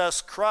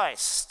Jesus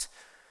Christ?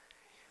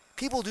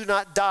 People do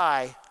not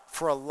die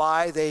for a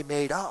lie they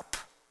made up.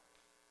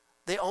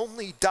 They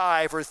only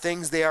die for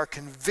things they are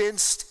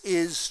convinced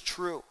is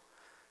true.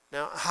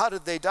 Now, how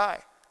did they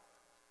die?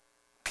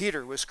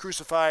 Peter was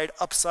crucified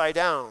upside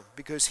down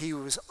because he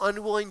was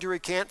unwilling to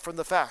recant from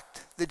the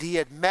fact that he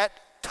had met,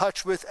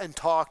 touched with, and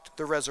talked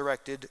the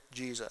resurrected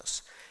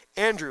Jesus.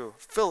 Andrew,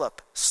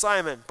 Philip,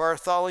 Simon,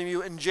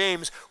 Bartholomew, and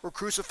James were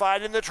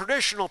crucified in the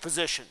traditional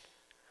position,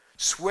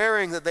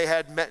 swearing that they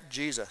had met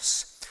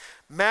Jesus.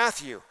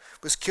 Matthew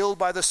was killed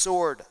by the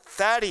sword.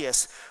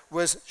 Thaddeus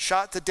was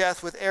shot to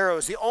death with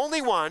arrows. The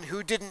only one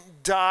who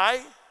didn't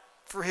die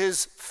for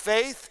his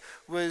faith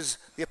was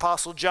the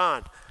Apostle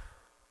John.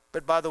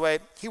 But by the way,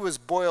 he was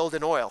boiled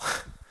in oil.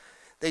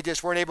 They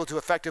just weren't able to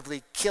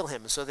effectively kill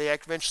him, so they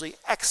eventually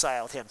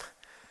exiled him.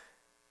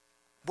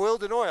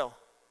 Boiled in oil.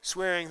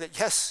 swearing that,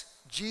 yes,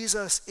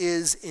 Jesus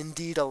is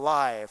indeed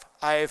alive.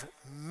 I've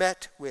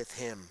met with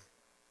him.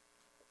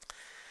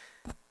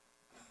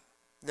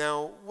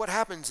 Now, what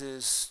happens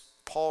is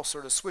Paul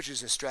sort of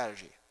switches his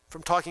strategy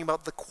from talking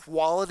about the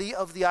quality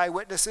of the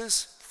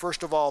eyewitnesses,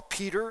 first of all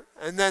Peter,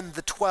 and then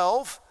the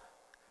 12,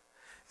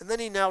 and then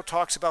he now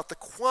talks about the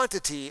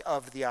quantity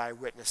of the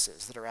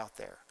eyewitnesses that are out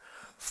there.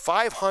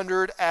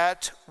 500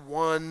 at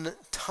one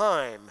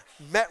time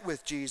met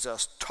with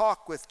Jesus,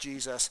 talked with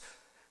Jesus,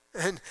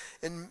 and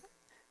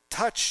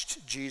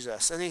touched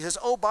Jesus. And he says,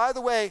 oh, by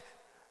the way,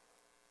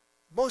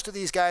 most of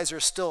these guys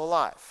are still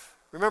alive.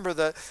 Remember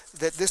that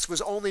this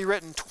was only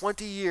written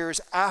 20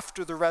 years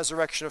after the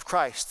resurrection of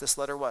Christ, this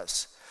letter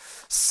was.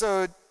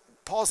 So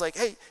Paul's like,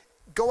 hey,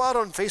 go out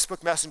on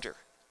Facebook Messenger.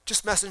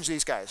 Just message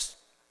these guys.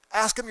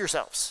 Ask them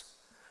yourselves.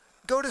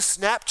 Go to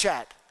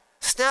Snapchat.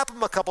 Snap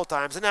them a couple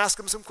times and ask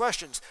them some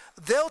questions.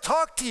 They'll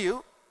talk to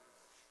you.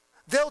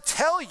 They'll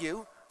tell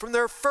you from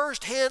their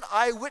firsthand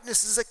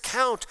eyewitnesses'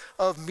 account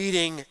of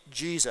meeting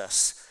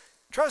Jesus.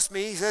 Trust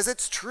me, he says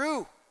it's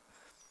true.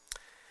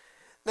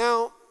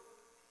 Now,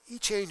 he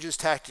changes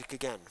tactic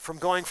again, from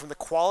going from the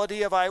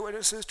quality of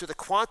eyewitnesses to the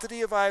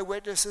quantity of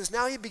eyewitnesses.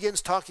 Now he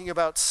begins talking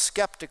about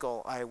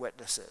skeptical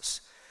eyewitnesses.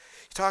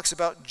 He talks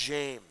about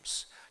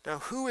James. Now,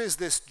 who is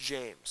this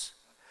James?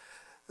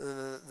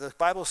 The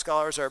Bible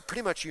scholars are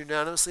pretty much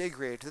unanimously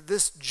agreed that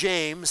this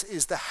James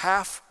is the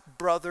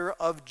half-brother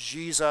of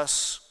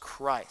Jesus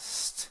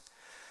Christ.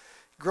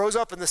 He grows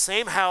up in the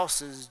same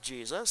house as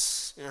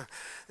Jesus,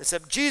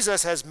 except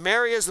Jesus has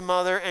Mary as the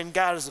mother and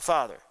God as the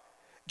father.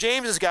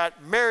 James has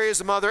got Mary as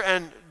the mother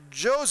and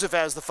Joseph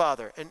as the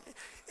father. And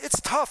it's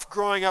tough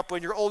growing up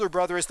when your older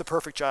brother is the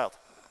perfect child.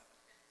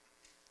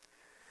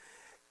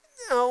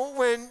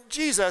 When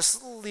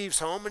Jesus leaves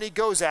home and he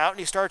goes out and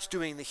he starts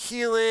doing the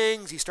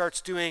healings, he starts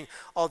doing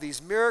all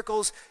these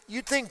miracles,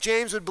 you'd think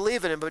James would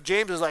believe in him, but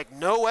James is like,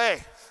 no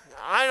way.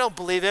 I don't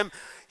believe him.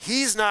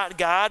 He's not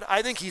God.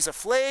 I think he's a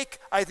flake.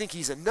 I think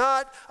he's a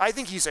nut. I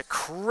think he's a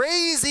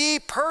crazy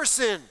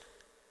person.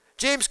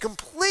 James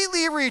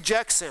completely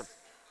rejects him.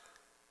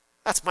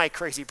 That's my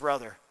crazy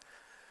brother.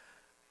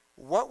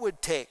 What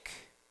would take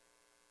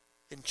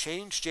and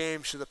change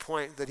James to the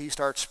point that he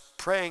starts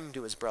praying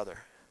to his brother?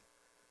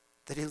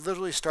 That he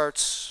literally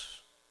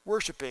starts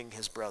worshiping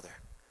his brother?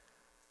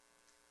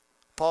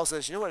 Paul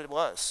says, you know what it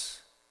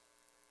was?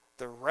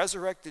 The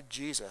resurrected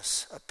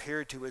Jesus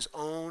appeared to his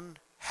own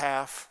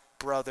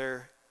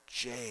half-brother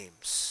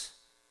James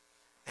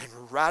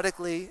and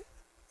radically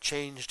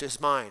changed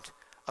his mind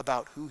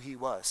about who he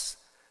was,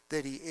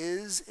 that he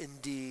is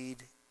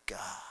indeed God.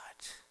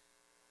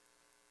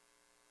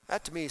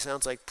 That to me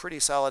sounds like pretty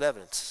solid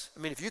evidence. I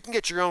mean, if you can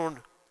get your own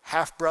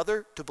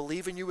half-brother to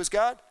believe in you as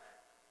God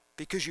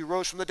because you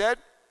rose from the dead,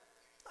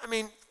 I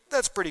mean,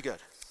 that's pretty good.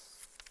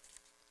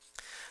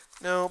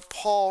 Now,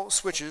 Paul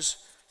switches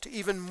to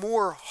even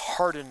more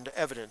hardened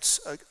evidence,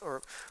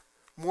 or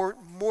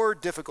more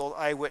difficult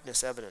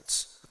eyewitness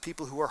evidence, of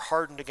people who are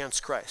hardened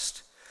against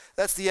Christ.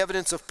 That's the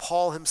evidence of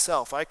Paul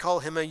himself. I call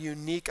him a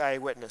unique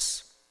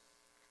eyewitness.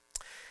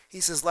 He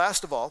says,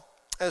 last of all,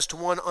 as to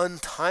one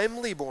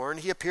untimely born,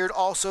 he appeared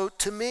also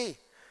to me.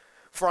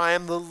 For I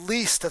am the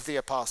least of the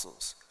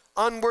apostles,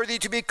 unworthy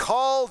to be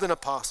called an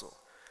apostle,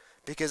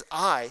 because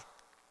I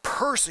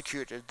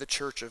persecuted the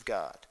church of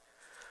God.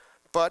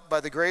 But by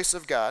the grace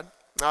of God,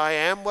 I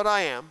am what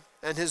I am,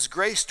 and his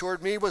grace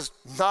toward me was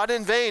not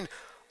in vain.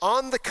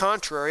 On the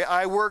contrary,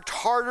 I worked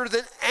harder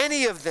than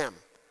any of them,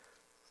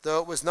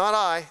 though it was not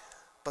I,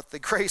 but the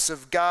grace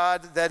of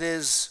God that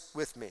is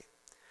with me.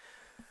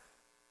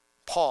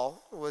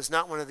 Paul was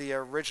not one of the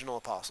original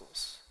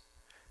apostles.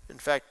 In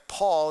fact,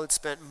 Paul had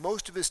spent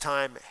most of his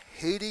time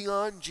hating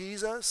on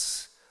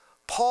Jesus.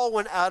 Paul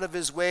went out of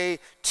his way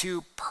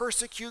to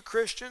persecute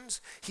Christians.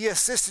 He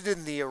assisted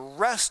in the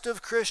arrest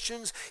of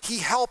Christians. He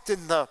helped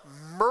in the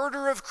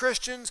murder of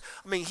Christians.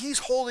 I mean, he's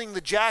holding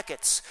the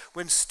jackets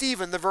when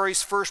Stephen, the very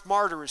first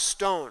martyr, is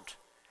stoned.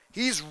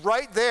 He's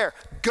right there.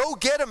 Go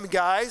get him,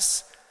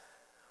 guys.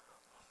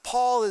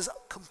 Paul is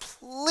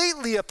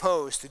completely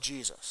opposed to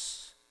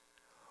Jesus.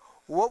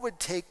 What would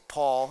take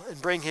Paul and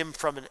bring him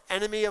from an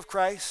enemy of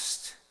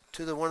Christ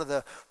to one of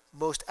the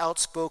most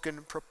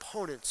outspoken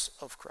proponents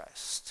of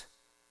Christ?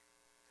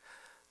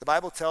 The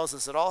Bible tells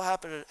us it all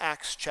happened in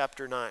Acts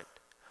chapter 9.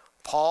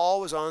 Paul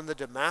was on the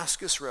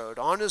Damascus road,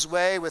 on his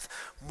way with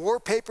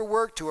more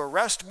paperwork to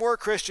arrest more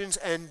Christians,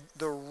 and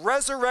the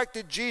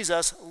resurrected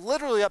Jesus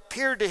literally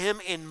appeared to him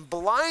in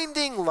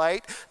blinding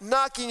light,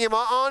 knocking him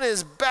on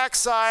his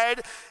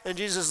backside, and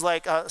Jesus is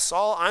like,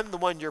 Saul, I'm the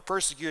one you're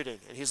persecuting.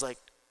 And he's like,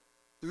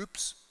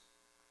 oops,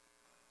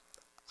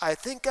 I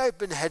think I've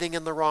been heading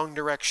in the wrong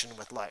direction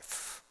with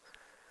life.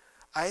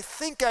 I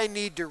think I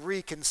need to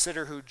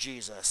reconsider who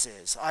Jesus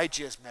is. I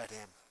just met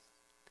him.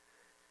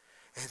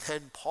 And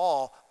then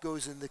Paul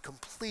goes in the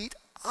complete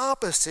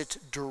opposite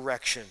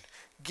direction,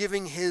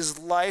 giving his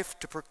life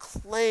to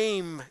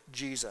proclaim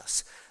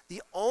Jesus.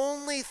 The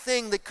only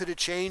thing that could have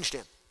changed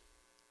him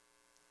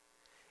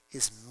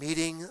is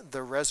meeting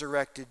the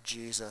resurrected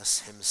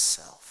Jesus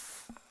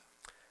himself.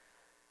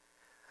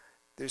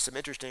 There's some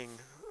interesting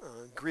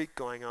Greek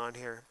going on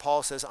here.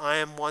 Paul says, I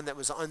am one that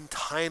was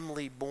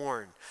untimely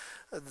born.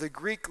 The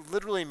Greek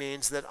literally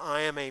means that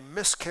I am a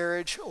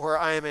miscarriage or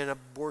I am an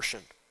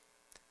abortion.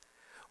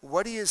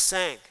 What he is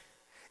saying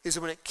is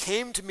that when it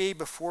came to me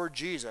before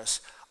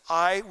Jesus,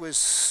 I was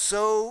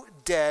so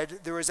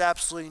dead, there was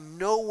absolutely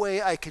no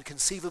way I could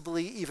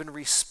conceivably even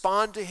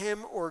respond to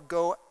him or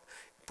go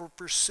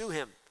pursue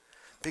him,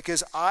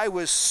 because I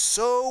was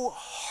so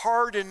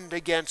hardened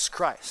against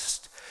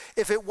Christ.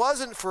 If it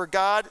wasn't for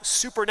God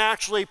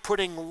supernaturally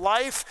putting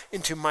life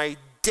into my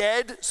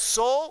dead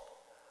soul,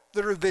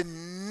 there would have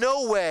been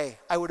no way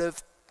I would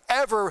have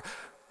ever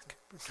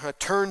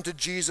turned to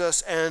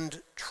Jesus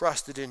and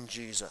trusted in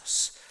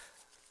Jesus.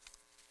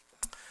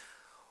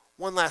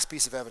 One last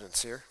piece of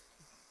evidence here.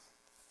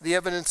 The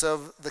evidence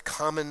of the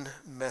common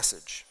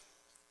message.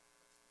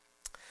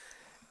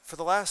 For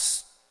the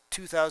last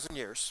 2,000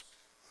 years,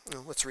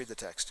 let's read the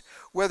text.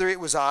 Whether it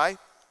was I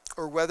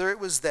or whether it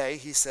was they,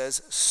 he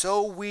says,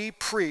 so we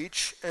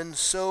preach and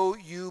so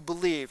you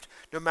believed.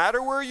 No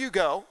matter where you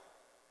go,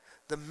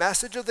 the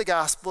message of the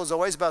gospel is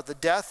always about the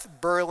death,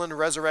 burial, and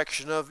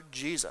resurrection of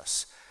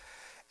Jesus.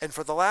 And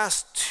for the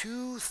last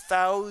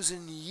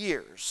 2,000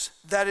 years,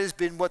 that has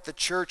been what the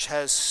church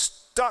has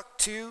stuck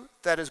to,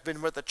 that has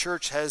been what the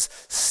church has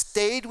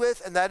stayed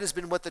with, and that has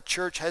been what the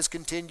church has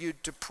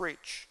continued to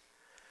preach.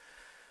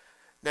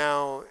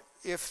 Now,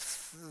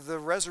 if the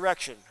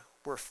resurrection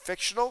were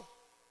fictional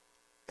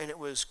and it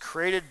was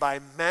created by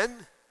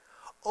men,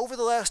 over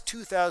the last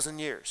 2,000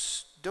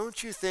 years,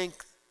 don't you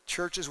think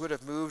churches would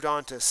have moved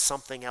on to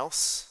something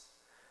else,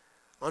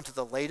 onto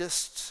the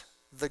latest,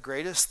 the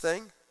greatest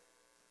thing?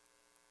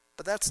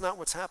 But that's not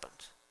what's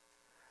happened.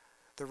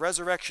 The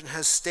resurrection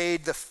has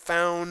stayed the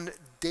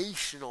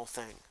foundational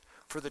thing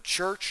for the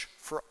church,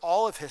 for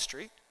all of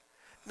history.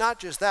 Not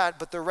just that,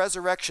 but the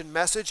resurrection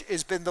message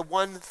has been the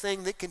one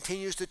thing that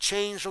continues to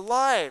change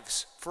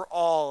lives for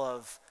all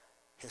of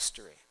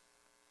history.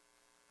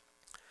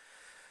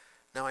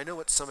 Now, I know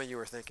what some of you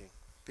are thinking,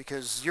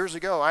 because years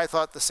ago I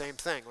thought the same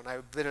thing when I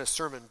did a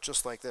sermon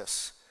just like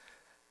this.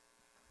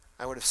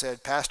 I would have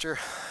said, Pastor,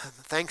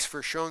 thanks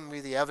for showing me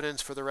the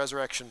evidence for the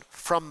resurrection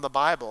from the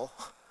Bible.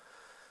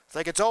 It's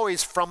like it's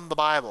always from the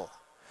Bible.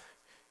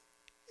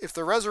 If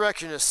the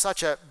resurrection is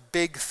such a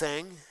big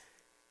thing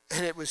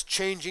and it was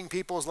changing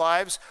people's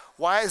lives,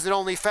 why is it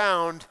only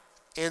found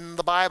in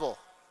the Bible?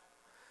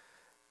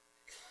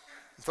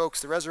 And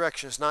folks, the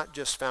resurrection is not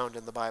just found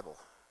in the Bible.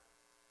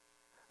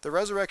 The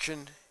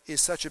resurrection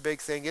is such a big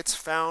thing, it's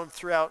found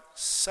throughout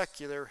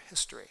secular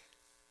history.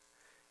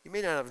 You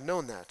may not have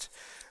known that.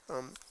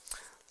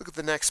 Look at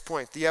the next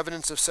point, the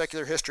evidence of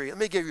secular history. Let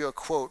me give you a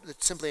quote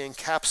that simply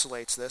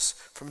encapsulates this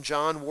from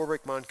John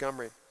Warwick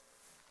Montgomery.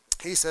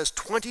 He says,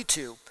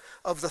 22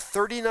 of the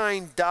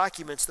 39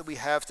 documents that we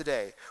have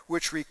today,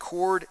 which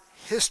record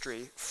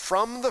history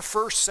from the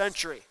first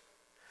century,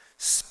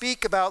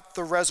 speak about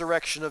the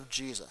resurrection of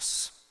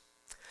Jesus.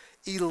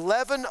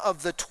 11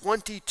 of the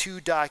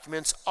 22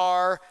 documents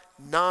are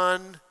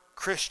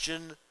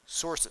non-Christian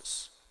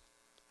sources.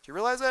 Do you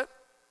realize that?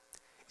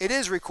 It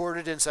is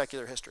recorded in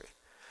secular history.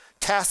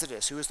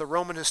 Tacitus, who is the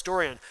Roman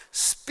historian,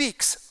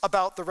 speaks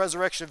about the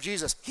resurrection of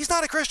Jesus. He's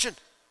not a Christian.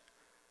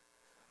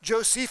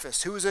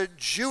 Josephus, who is a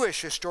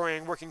Jewish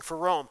historian working for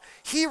Rome,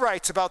 he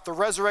writes about the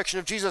resurrection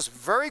of Jesus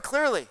very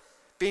clearly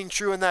being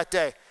true in that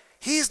day.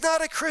 He's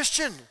not a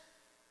Christian.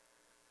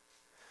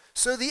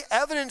 So the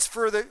evidence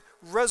for the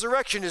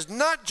resurrection is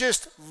not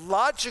just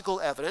logical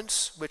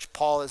evidence, which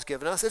Paul has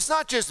given us. It's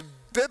not just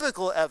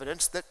biblical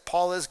evidence that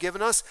Paul has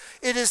given us.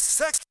 It is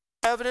secular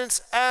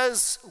evidence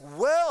as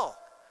well.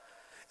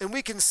 And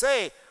we can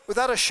say,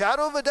 without a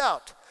shadow of a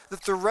doubt,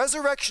 that the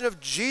resurrection of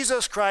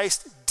Jesus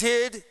Christ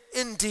did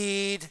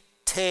indeed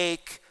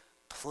take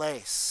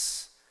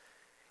place.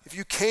 If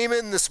you came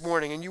in this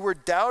morning and you were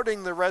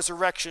doubting the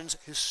resurrection's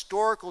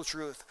historical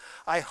truth,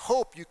 I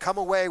hope you come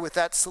away with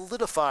that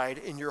solidified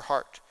in your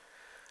heart.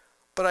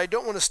 But I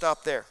don't want to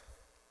stop there.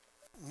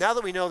 Now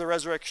that we know the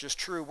resurrection is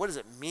true, what does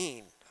it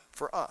mean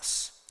for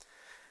us?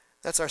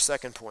 That's our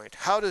second point.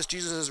 How does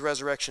Jesus'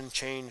 resurrection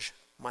change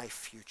my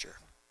future?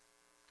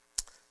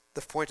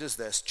 The point is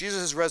this: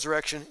 Jesus'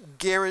 resurrection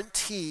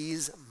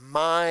guarantees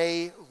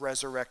my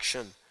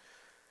resurrection.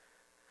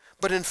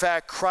 But in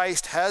fact,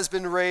 Christ has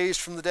been raised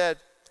from the dead,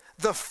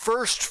 the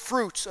first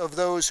fruits of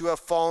those who have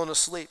fallen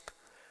asleep.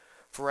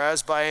 For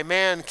as by a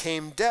man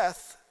came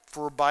death,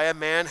 for by a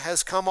man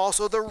has come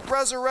also the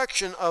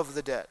resurrection of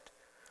the dead.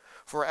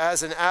 For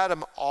as in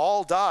Adam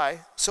all die,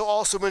 so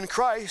also in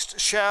Christ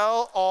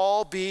shall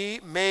all be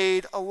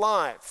made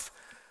alive.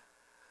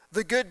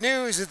 The good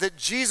news is that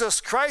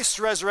Jesus Christ's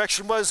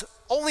resurrection was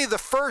only the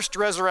first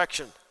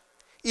resurrection.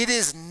 It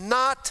is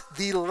not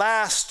the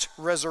last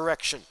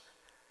resurrection.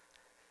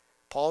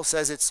 Paul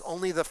says it's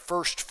only the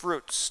first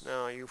fruits.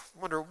 Now you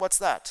wonder, what's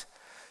that?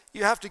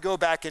 You have to go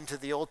back into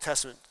the Old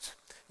Testament.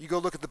 You go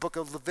look at the book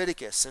of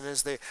Leviticus, and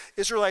as the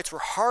Israelites were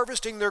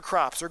harvesting their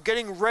crops or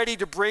getting ready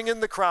to bring in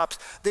the crops,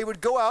 they would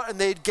go out and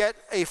they'd get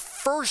a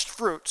first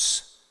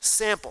fruits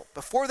sample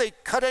before they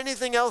cut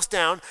anything else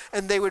down,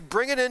 and they would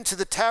bring it into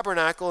the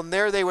tabernacle, and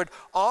there they would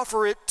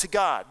offer it to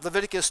God.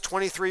 Leviticus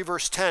 23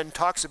 verse 10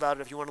 talks about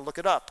it if you want to look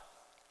it up.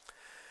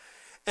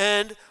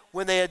 And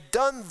when they had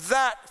done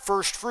that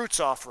first fruits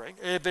offering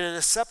and it had been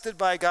accepted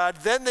by God,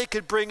 then they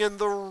could bring in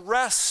the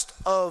rest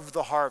of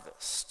the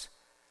harvest.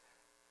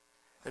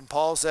 And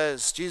Paul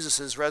says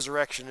Jesus'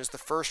 resurrection is the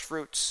first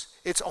fruits.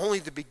 It's only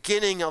the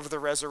beginning of the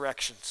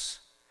resurrections.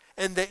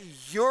 And that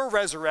your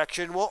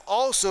resurrection will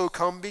also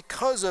come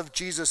because of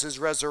Jesus'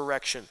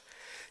 resurrection.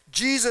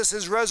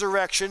 Jesus'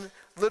 resurrection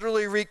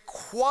literally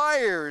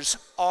requires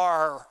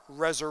our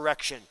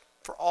resurrection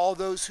for all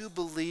those who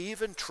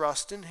believe and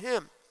trust in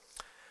him.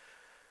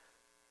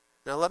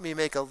 Now let me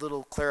make a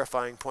little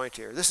clarifying point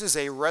here. This is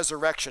a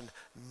resurrection,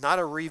 not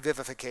a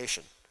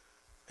revivification.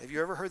 Have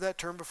you ever heard that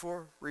term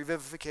before?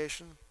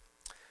 Revivification?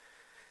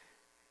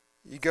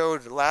 You go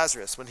to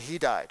Lazarus when he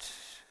died,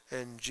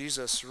 and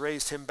Jesus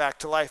raised him back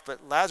to life,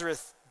 but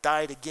Lazarus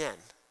died again.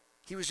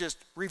 He was just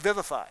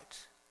revivified.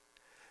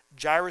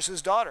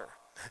 Jairus' daughter,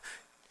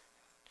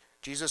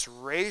 Jesus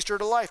raised her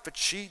to life, but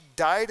she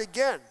died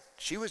again.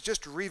 She was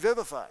just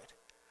revivified.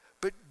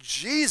 But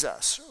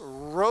Jesus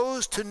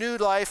rose to new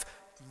life,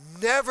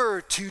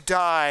 never to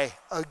die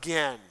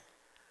again.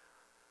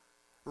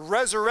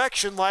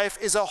 Resurrection life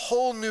is a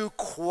whole new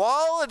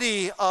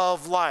quality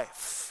of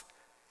life.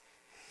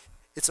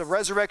 It's a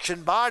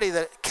resurrection body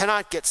that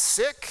cannot get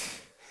sick,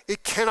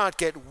 it cannot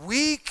get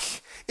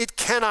weak, it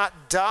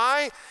cannot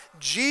die.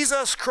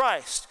 Jesus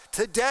Christ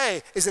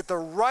today is at the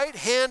right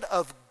hand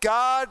of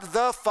God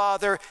the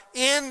Father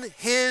in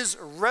his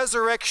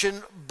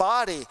resurrection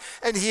body.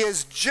 And he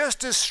is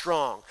just as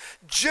strong,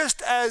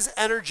 just as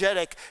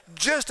energetic,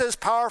 just as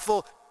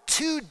powerful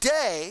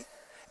today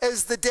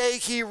as the day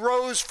he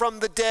rose from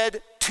the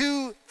dead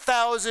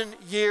 2,000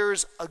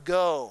 years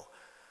ago.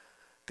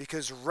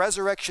 Because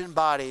resurrection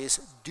bodies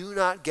do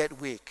not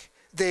get weak.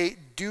 They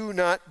do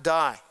not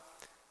die.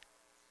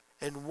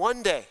 And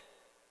one day,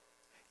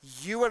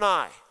 you and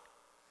I,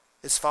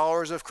 as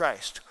followers of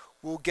Christ,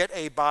 will get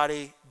a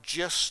body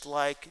just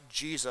like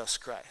Jesus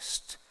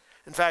Christ.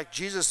 In fact,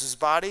 Jesus'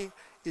 body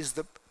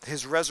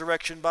his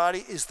resurrection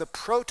body is the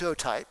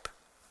prototype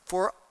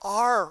for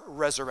our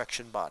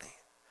resurrection body.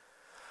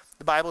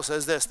 The Bible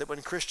says this, that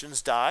when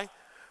Christians die,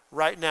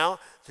 right now,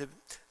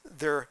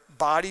 their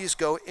bodies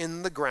go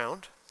in the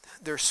ground,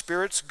 their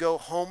spirits go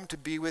home to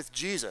be with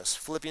Jesus.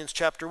 Philippians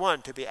chapter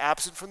 1, to be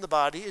absent from the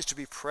body is to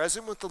be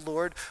present with the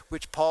Lord,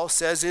 which Paul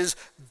says is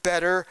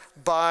better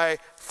by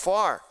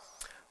far.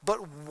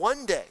 But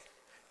one day,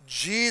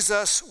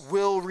 Jesus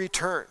will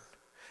return.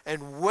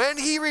 And when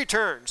he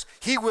returns,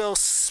 he will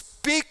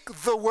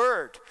speak the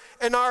word.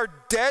 And our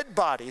dead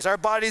bodies, our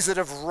bodies that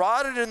have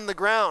rotted in the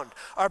ground,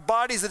 our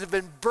bodies that have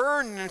been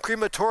burned in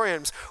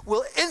crematoriums,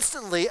 will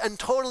instantly and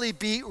totally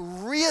be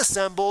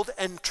reassembled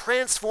and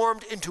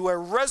transformed into a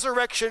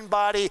resurrection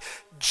body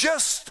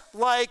just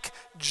like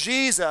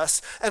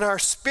Jesus. And our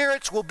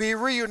spirits will be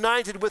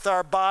reunited with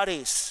our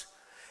bodies.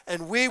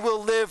 And we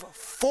will live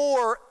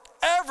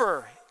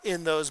forever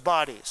in those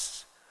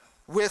bodies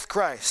with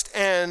Christ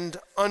and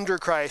under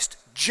Christ,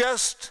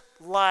 just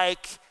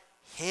like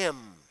him.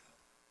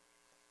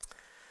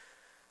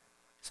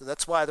 So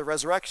that's why the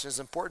resurrection is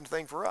an important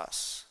thing for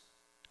us.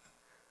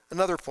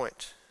 Another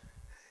point.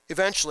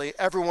 Eventually,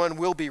 everyone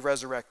will be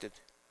resurrected,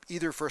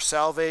 either for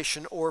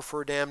salvation or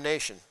for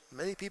damnation.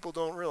 Many people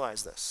don't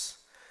realize this.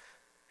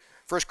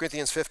 1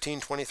 Corinthians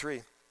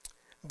 15:23.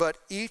 But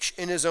each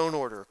in his own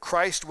order.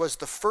 Christ was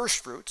the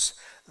firstfruits,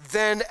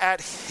 then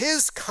at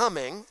his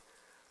coming,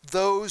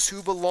 those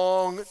who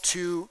belong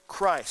to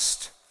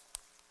Christ.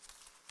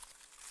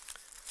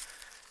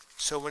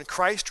 So when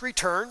Christ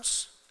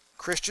returns,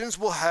 Christians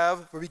will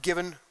be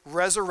given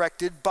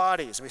resurrected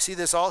bodies. And we see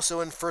this also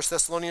in 1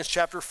 Thessalonians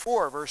chapter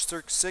 4, verse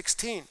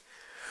 16.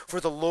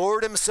 For the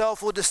Lord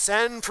himself will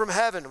descend from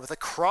heaven with a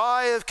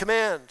cry of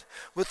command,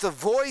 with the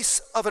voice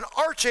of an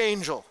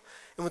archangel,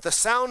 and with the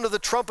sound of the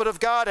trumpet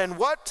of God. And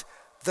what?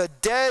 The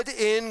dead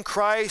in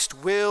Christ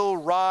will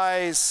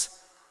rise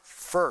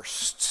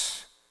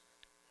first.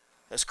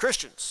 As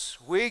Christians,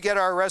 we get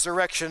our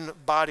resurrection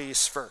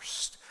bodies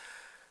first.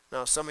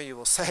 Now, some of you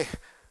will say,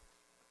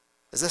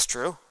 is this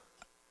true?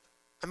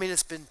 I mean,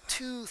 it's been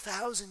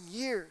 2,000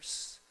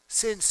 years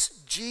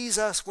since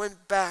Jesus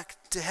went back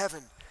to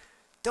heaven.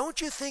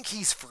 Don't you think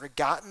he's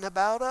forgotten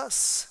about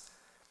us?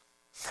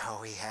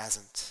 No, he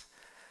hasn't.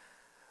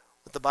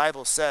 What the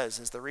Bible says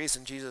is the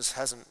reason Jesus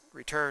hasn't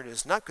returned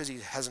is not because he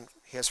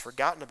has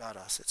forgotten about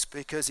us. It's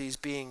because he's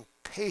being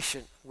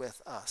patient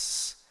with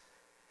us,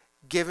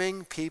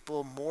 giving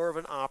people more of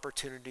an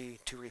opportunity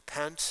to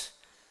repent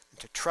and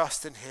to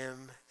trust in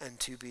him and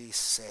to be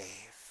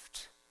saved.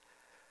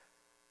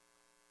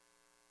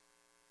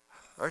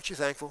 Aren't you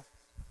thankful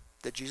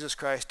that Jesus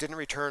Christ didn't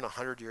return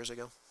 100 years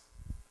ago?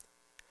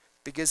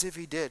 Because if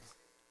he did,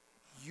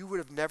 you would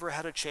have never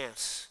had a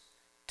chance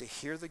to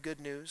hear the good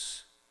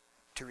news,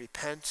 to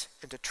repent,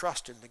 and to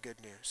trust in the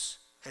good news,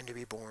 and to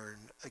be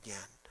born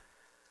again.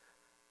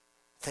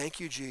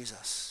 Thank you,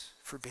 Jesus,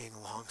 for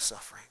being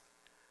long-suffering.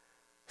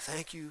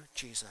 Thank you,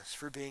 Jesus,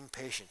 for being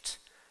patient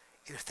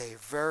with a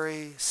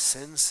very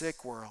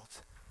sin-sick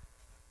world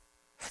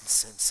and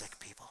sin-sick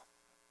people.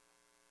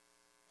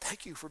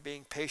 Thank you for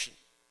being patient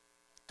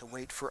to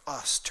wait for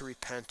us to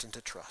repent and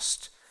to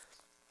trust.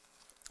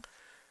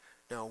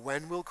 Now,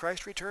 when will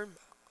Christ return?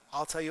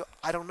 I'll tell you,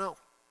 I don't know.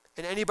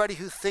 And anybody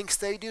who thinks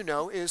they do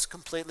know is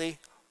completely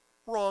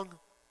wrong.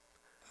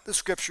 The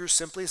scriptures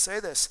simply say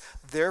this: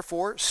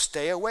 therefore,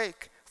 stay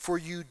awake, for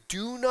you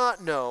do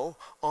not know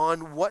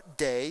on what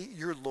day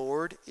your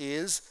Lord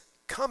is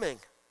coming.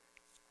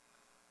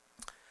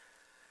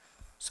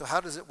 So how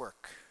does it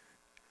work?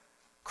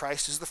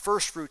 Christ is the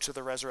first fruits of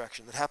the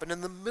resurrection that happened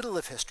in the middle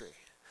of history.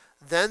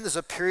 Then there's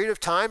a period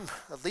of time,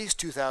 at least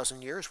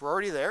 2,000 years, we're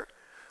already there.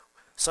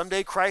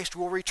 Someday Christ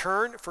will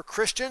return for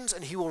Christians,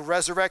 and he will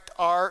resurrect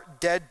our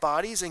dead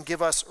bodies and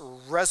give us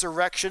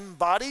resurrection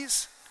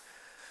bodies.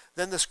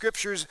 Then the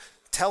scriptures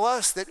tell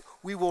us that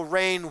we will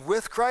reign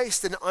with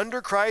Christ and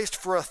under Christ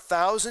for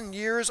 1,000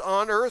 years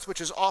on earth, which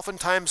is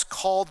oftentimes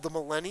called the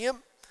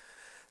millennium.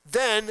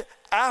 Then,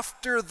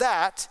 after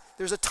that,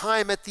 there's a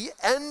time at the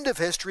end of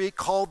history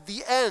called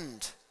the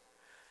end.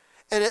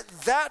 And at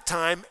that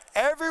time,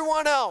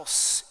 everyone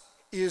else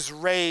is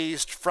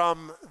raised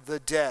from the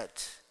dead.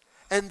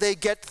 And they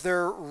get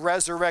their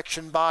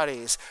resurrection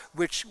bodies,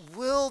 which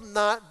will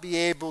not be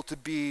able to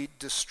be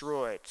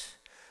destroyed.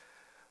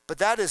 But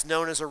that is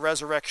known as a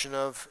resurrection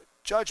of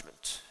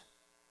judgment,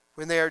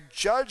 when they are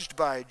judged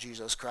by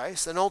Jesus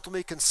Christ and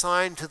ultimately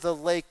consigned to the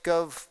lake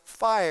of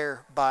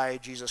fire by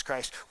Jesus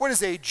Christ. What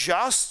is a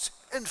just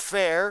and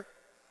fair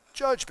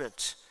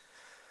judgment?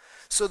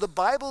 So the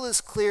Bible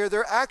is clear.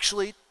 There are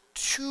actually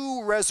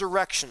two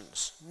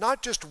resurrections,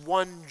 not just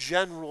one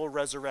general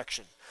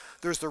resurrection.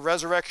 There's the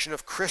resurrection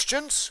of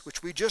Christians,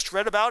 which we just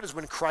read about, is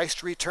when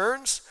Christ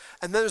returns.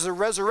 And then there's a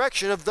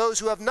resurrection of those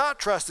who have not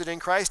trusted in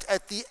Christ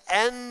at the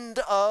end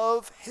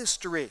of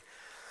history.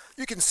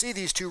 You can see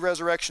these two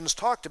resurrections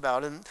talked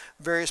about in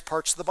various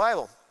parts of the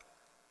Bible.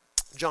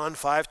 John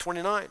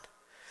 5:29.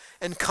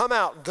 And come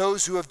out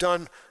those who have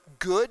done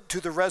good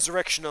to the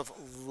resurrection of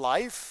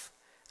life,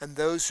 and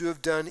those who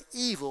have done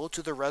evil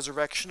to the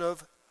resurrection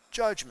of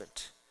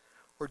judgment.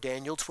 Or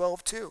Daniel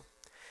 12:2.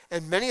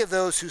 And many of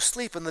those who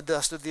sleep in the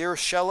dust of the earth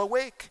shall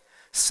awake,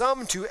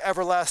 some to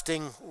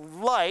everlasting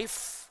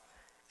life,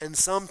 and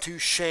some to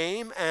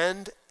shame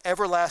and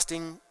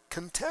everlasting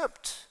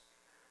contempt.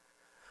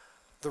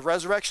 The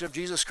resurrection of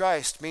Jesus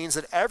Christ means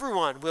that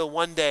everyone will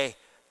one day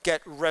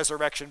get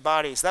resurrection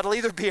bodies. That'll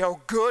either be a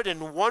good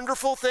and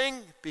wonderful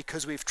thing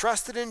because we've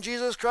trusted in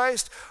Jesus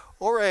Christ,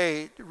 or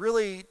a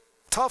really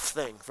tough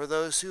thing for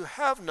those who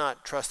have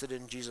not trusted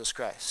in Jesus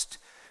Christ,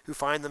 who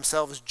find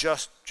themselves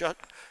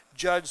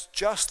judged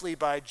justly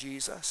by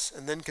Jesus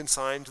and then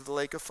consigned to the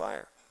lake of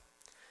fire.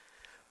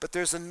 But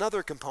there's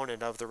another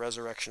component of the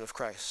resurrection of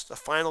Christ, a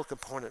final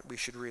component we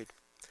should read.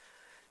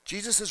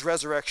 Jesus'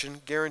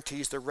 resurrection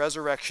guarantees the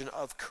resurrection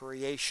of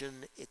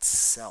creation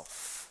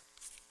itself.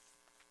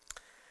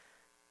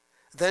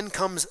 Then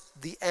comes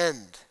the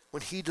end,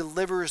 when he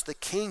delivers the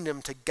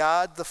kingdom to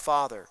God the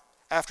Father,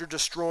 after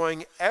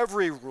destroying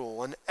every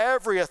rule and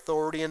every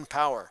authority and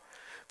power.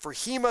 For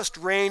he must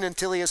reign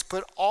until he has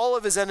put all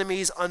of his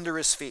enemies under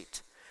his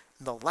feet.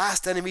 And the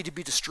last enemy to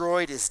be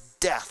destroyed is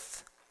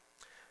death.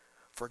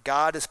 For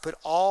God has put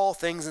all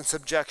things in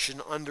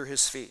subjection under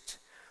his feet.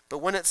 But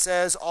when it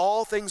says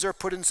all things are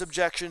put in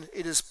subjection,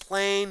 it is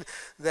plain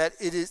that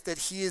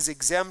he is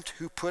exempt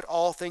who put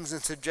all things in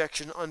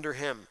subjection under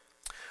him.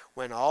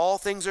 When all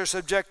things are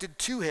subjected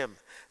to him,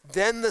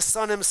 then the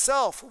Son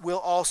himself will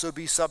also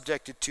be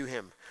subjected to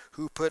him,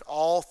 who put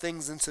all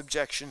things in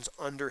subjection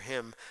under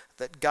him,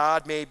 that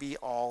God may be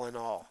all in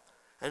all.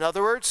 In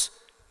other words,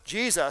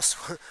 Jesus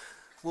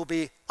will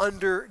be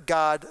under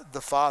God the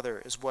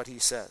Father, is what he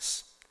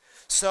says.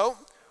 So,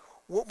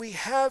 what we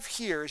have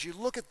here, as you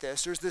look at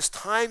this, there's this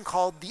time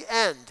called the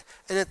end.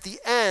 And at the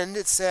end,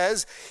 it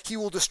says, he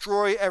will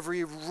destroy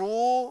every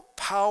rule,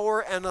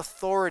 power, and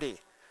authority.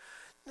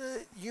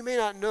 You may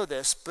not know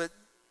this, but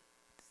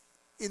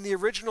in the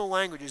original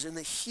languages, in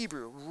the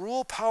Hebrew,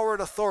 rule, power,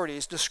 and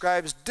authorities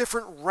describes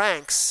different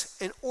ranks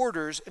and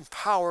orders and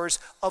powers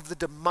of the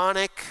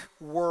demonic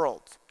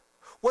world.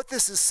 What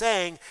this is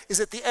saying is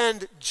at the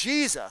end,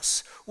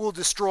 Jesus will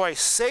destroy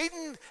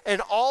Satan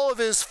and all of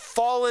his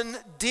fallen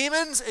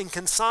demons and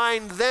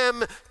consign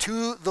them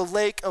to the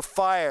lake of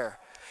fire.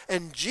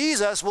 And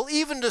Jesus will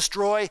even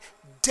destroy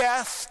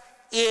death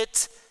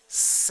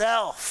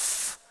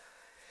itself.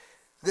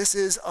 This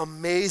is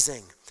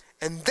amazing.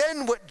 And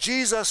then what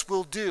Jesus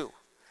will do,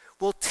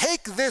 will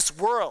take this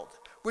world,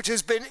 which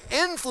has been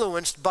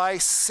influenced by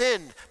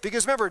sin.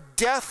 Because remember,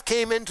 death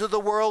came into the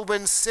world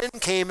when sin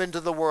came into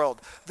the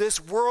world. This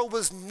world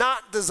was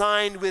not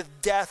designed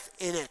with death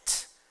in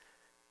it.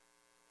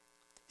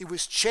 It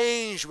was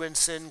changed when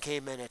sin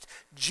came in it.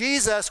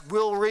 Jesus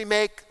will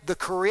remake the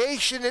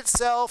creation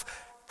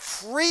itself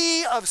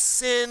free of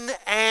sin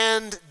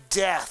and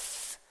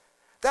death.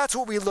 That's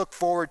what we look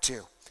forward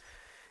to.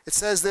 It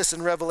says this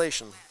in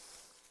Revelation.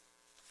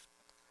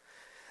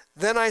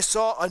 Then I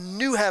saw a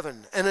new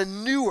heaven and a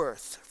new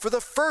earth, for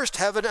the first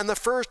heaven and the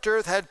first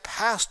earth had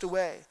passed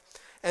away,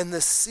 and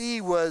the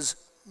sea was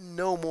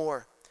no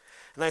more.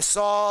 And I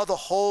saw the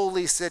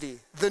holy city,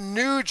 the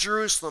new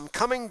Jerusalem,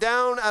 coming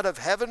down out of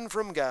heaven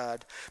from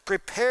God,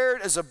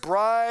 prepared as a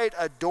bride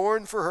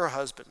adorned for her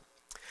husband.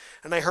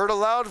 And I heard a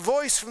loud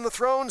voice from the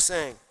throne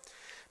saying,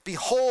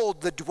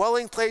 Behold, the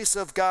dwelling place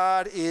of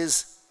God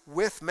is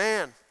with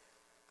man.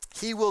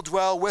 He will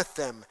dwell with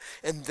them,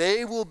 and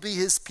they will be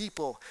his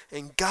people,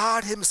 and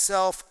God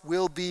himself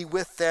will be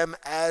with them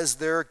as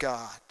their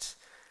God.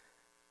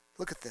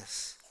 Look at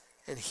this.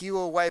 And he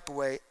will wipe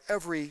away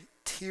every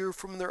tear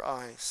from their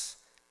eyes.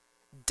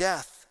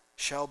 Death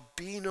shall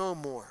be no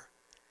more,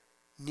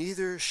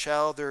 neither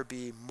shall there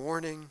be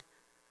mourning,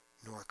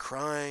 nor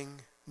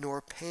crying,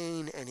 nor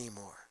pain any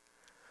more,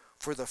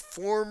 for the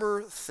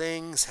former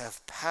things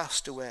have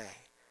passed away.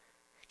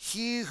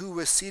 He who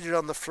was seated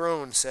on the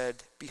throne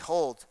said,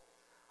 Behold,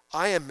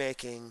 I am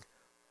making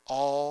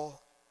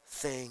all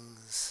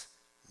things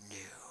new.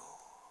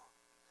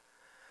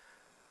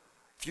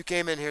 If you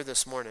came in here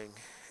this morning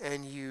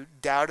and you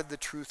doubted the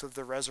truth of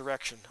the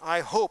resurrection,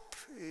 I hope,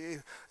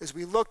 as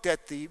we looked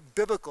at the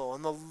biblical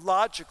and the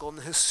logical and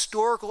the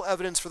historical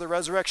evidence for the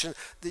resurrection,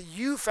 that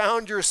you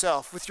found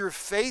yourself with your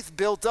faith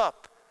built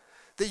up,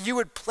 that you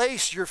would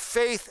place your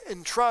faith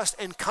and trust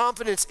and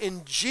confidence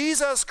in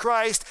Jesus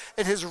Christ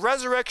and his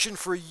resurrection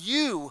for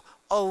you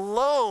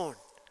alone.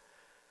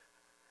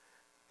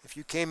 If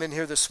you came in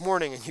here this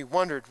morning and you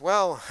wondered,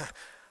 well,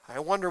 I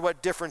wonder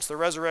what difference the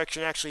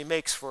resurrection actually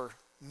makes for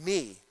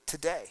me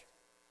today,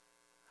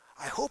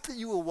 I hope that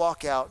you will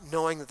walk out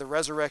knowing that the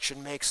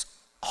resurrection makes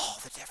all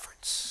the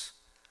difference.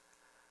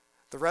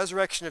 The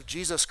resurrection of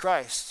Jesus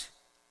Christ,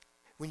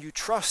 when you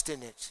trust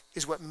in it,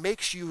 is what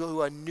makes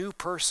you a new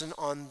person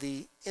on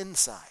the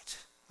inside.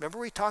 Remember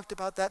we talked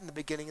about that in the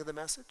beginning of the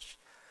message?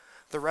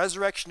 The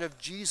resurrection of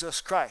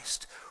Jesus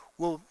Christ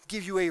will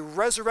give you a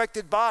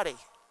resurrected body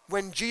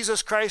when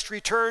Jesus Christ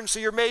returns, so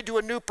you're made to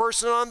a new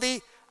person on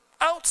the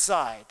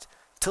outside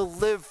to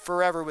live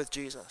forever with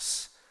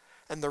Jesus.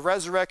 And the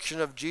resurrection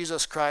of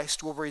Jesus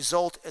Christ will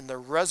result in the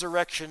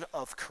resurrection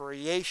of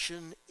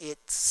creation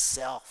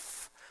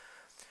itself,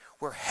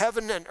 where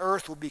heaven and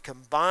earth will be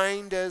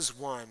combined as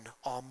one.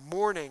 All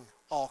mourning,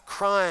 all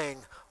crying,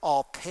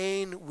 all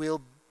pain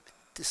will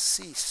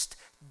cease.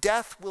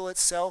 Death will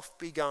itself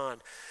be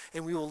gone,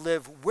 and we will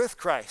live with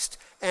Christ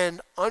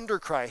and under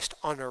Christ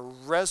on a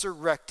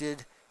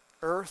resurrected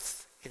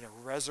earth, in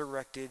a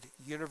resurrected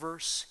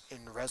universe,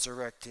 in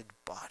resurrected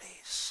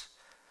bodies.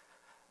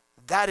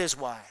 That is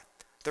why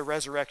the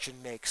resurrection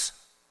makes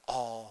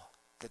all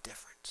the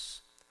difference.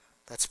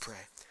 Let's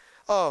pray.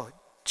 Oh,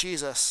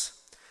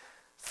 Jesus,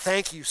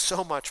 thank you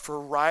so much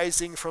for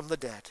rising from the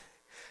dead.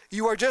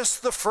 You are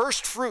just the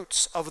first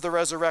fruits of the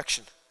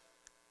resurrection.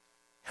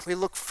 And we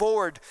look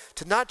forward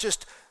to not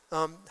just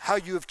how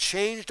you have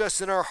changed us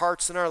in our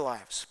hearts and our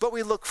lives, but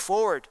we look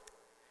forward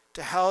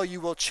to how you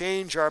will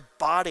change our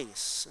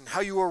bodies and how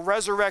you will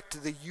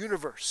resurrect the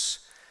universe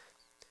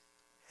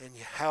and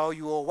how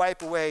you will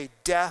wipe away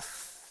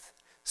death,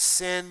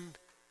 sin,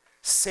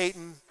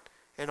 Satan,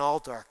 and all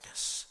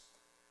darkness.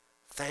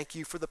 Thank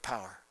you for the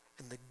power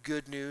and the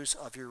good news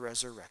of your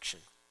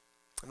resurrection.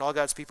 And all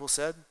God's people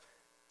said,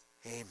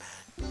 Amen.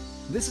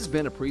 This has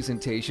been a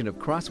presentation of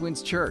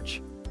Crosswinds Church.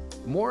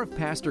 More of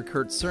Pastor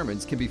Kurt's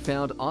sermons can be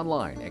found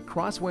online at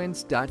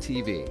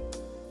crosswinds.tv.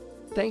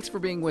 Thanks for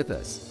being with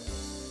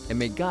us, and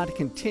may God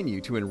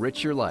continue to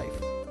enrich your life.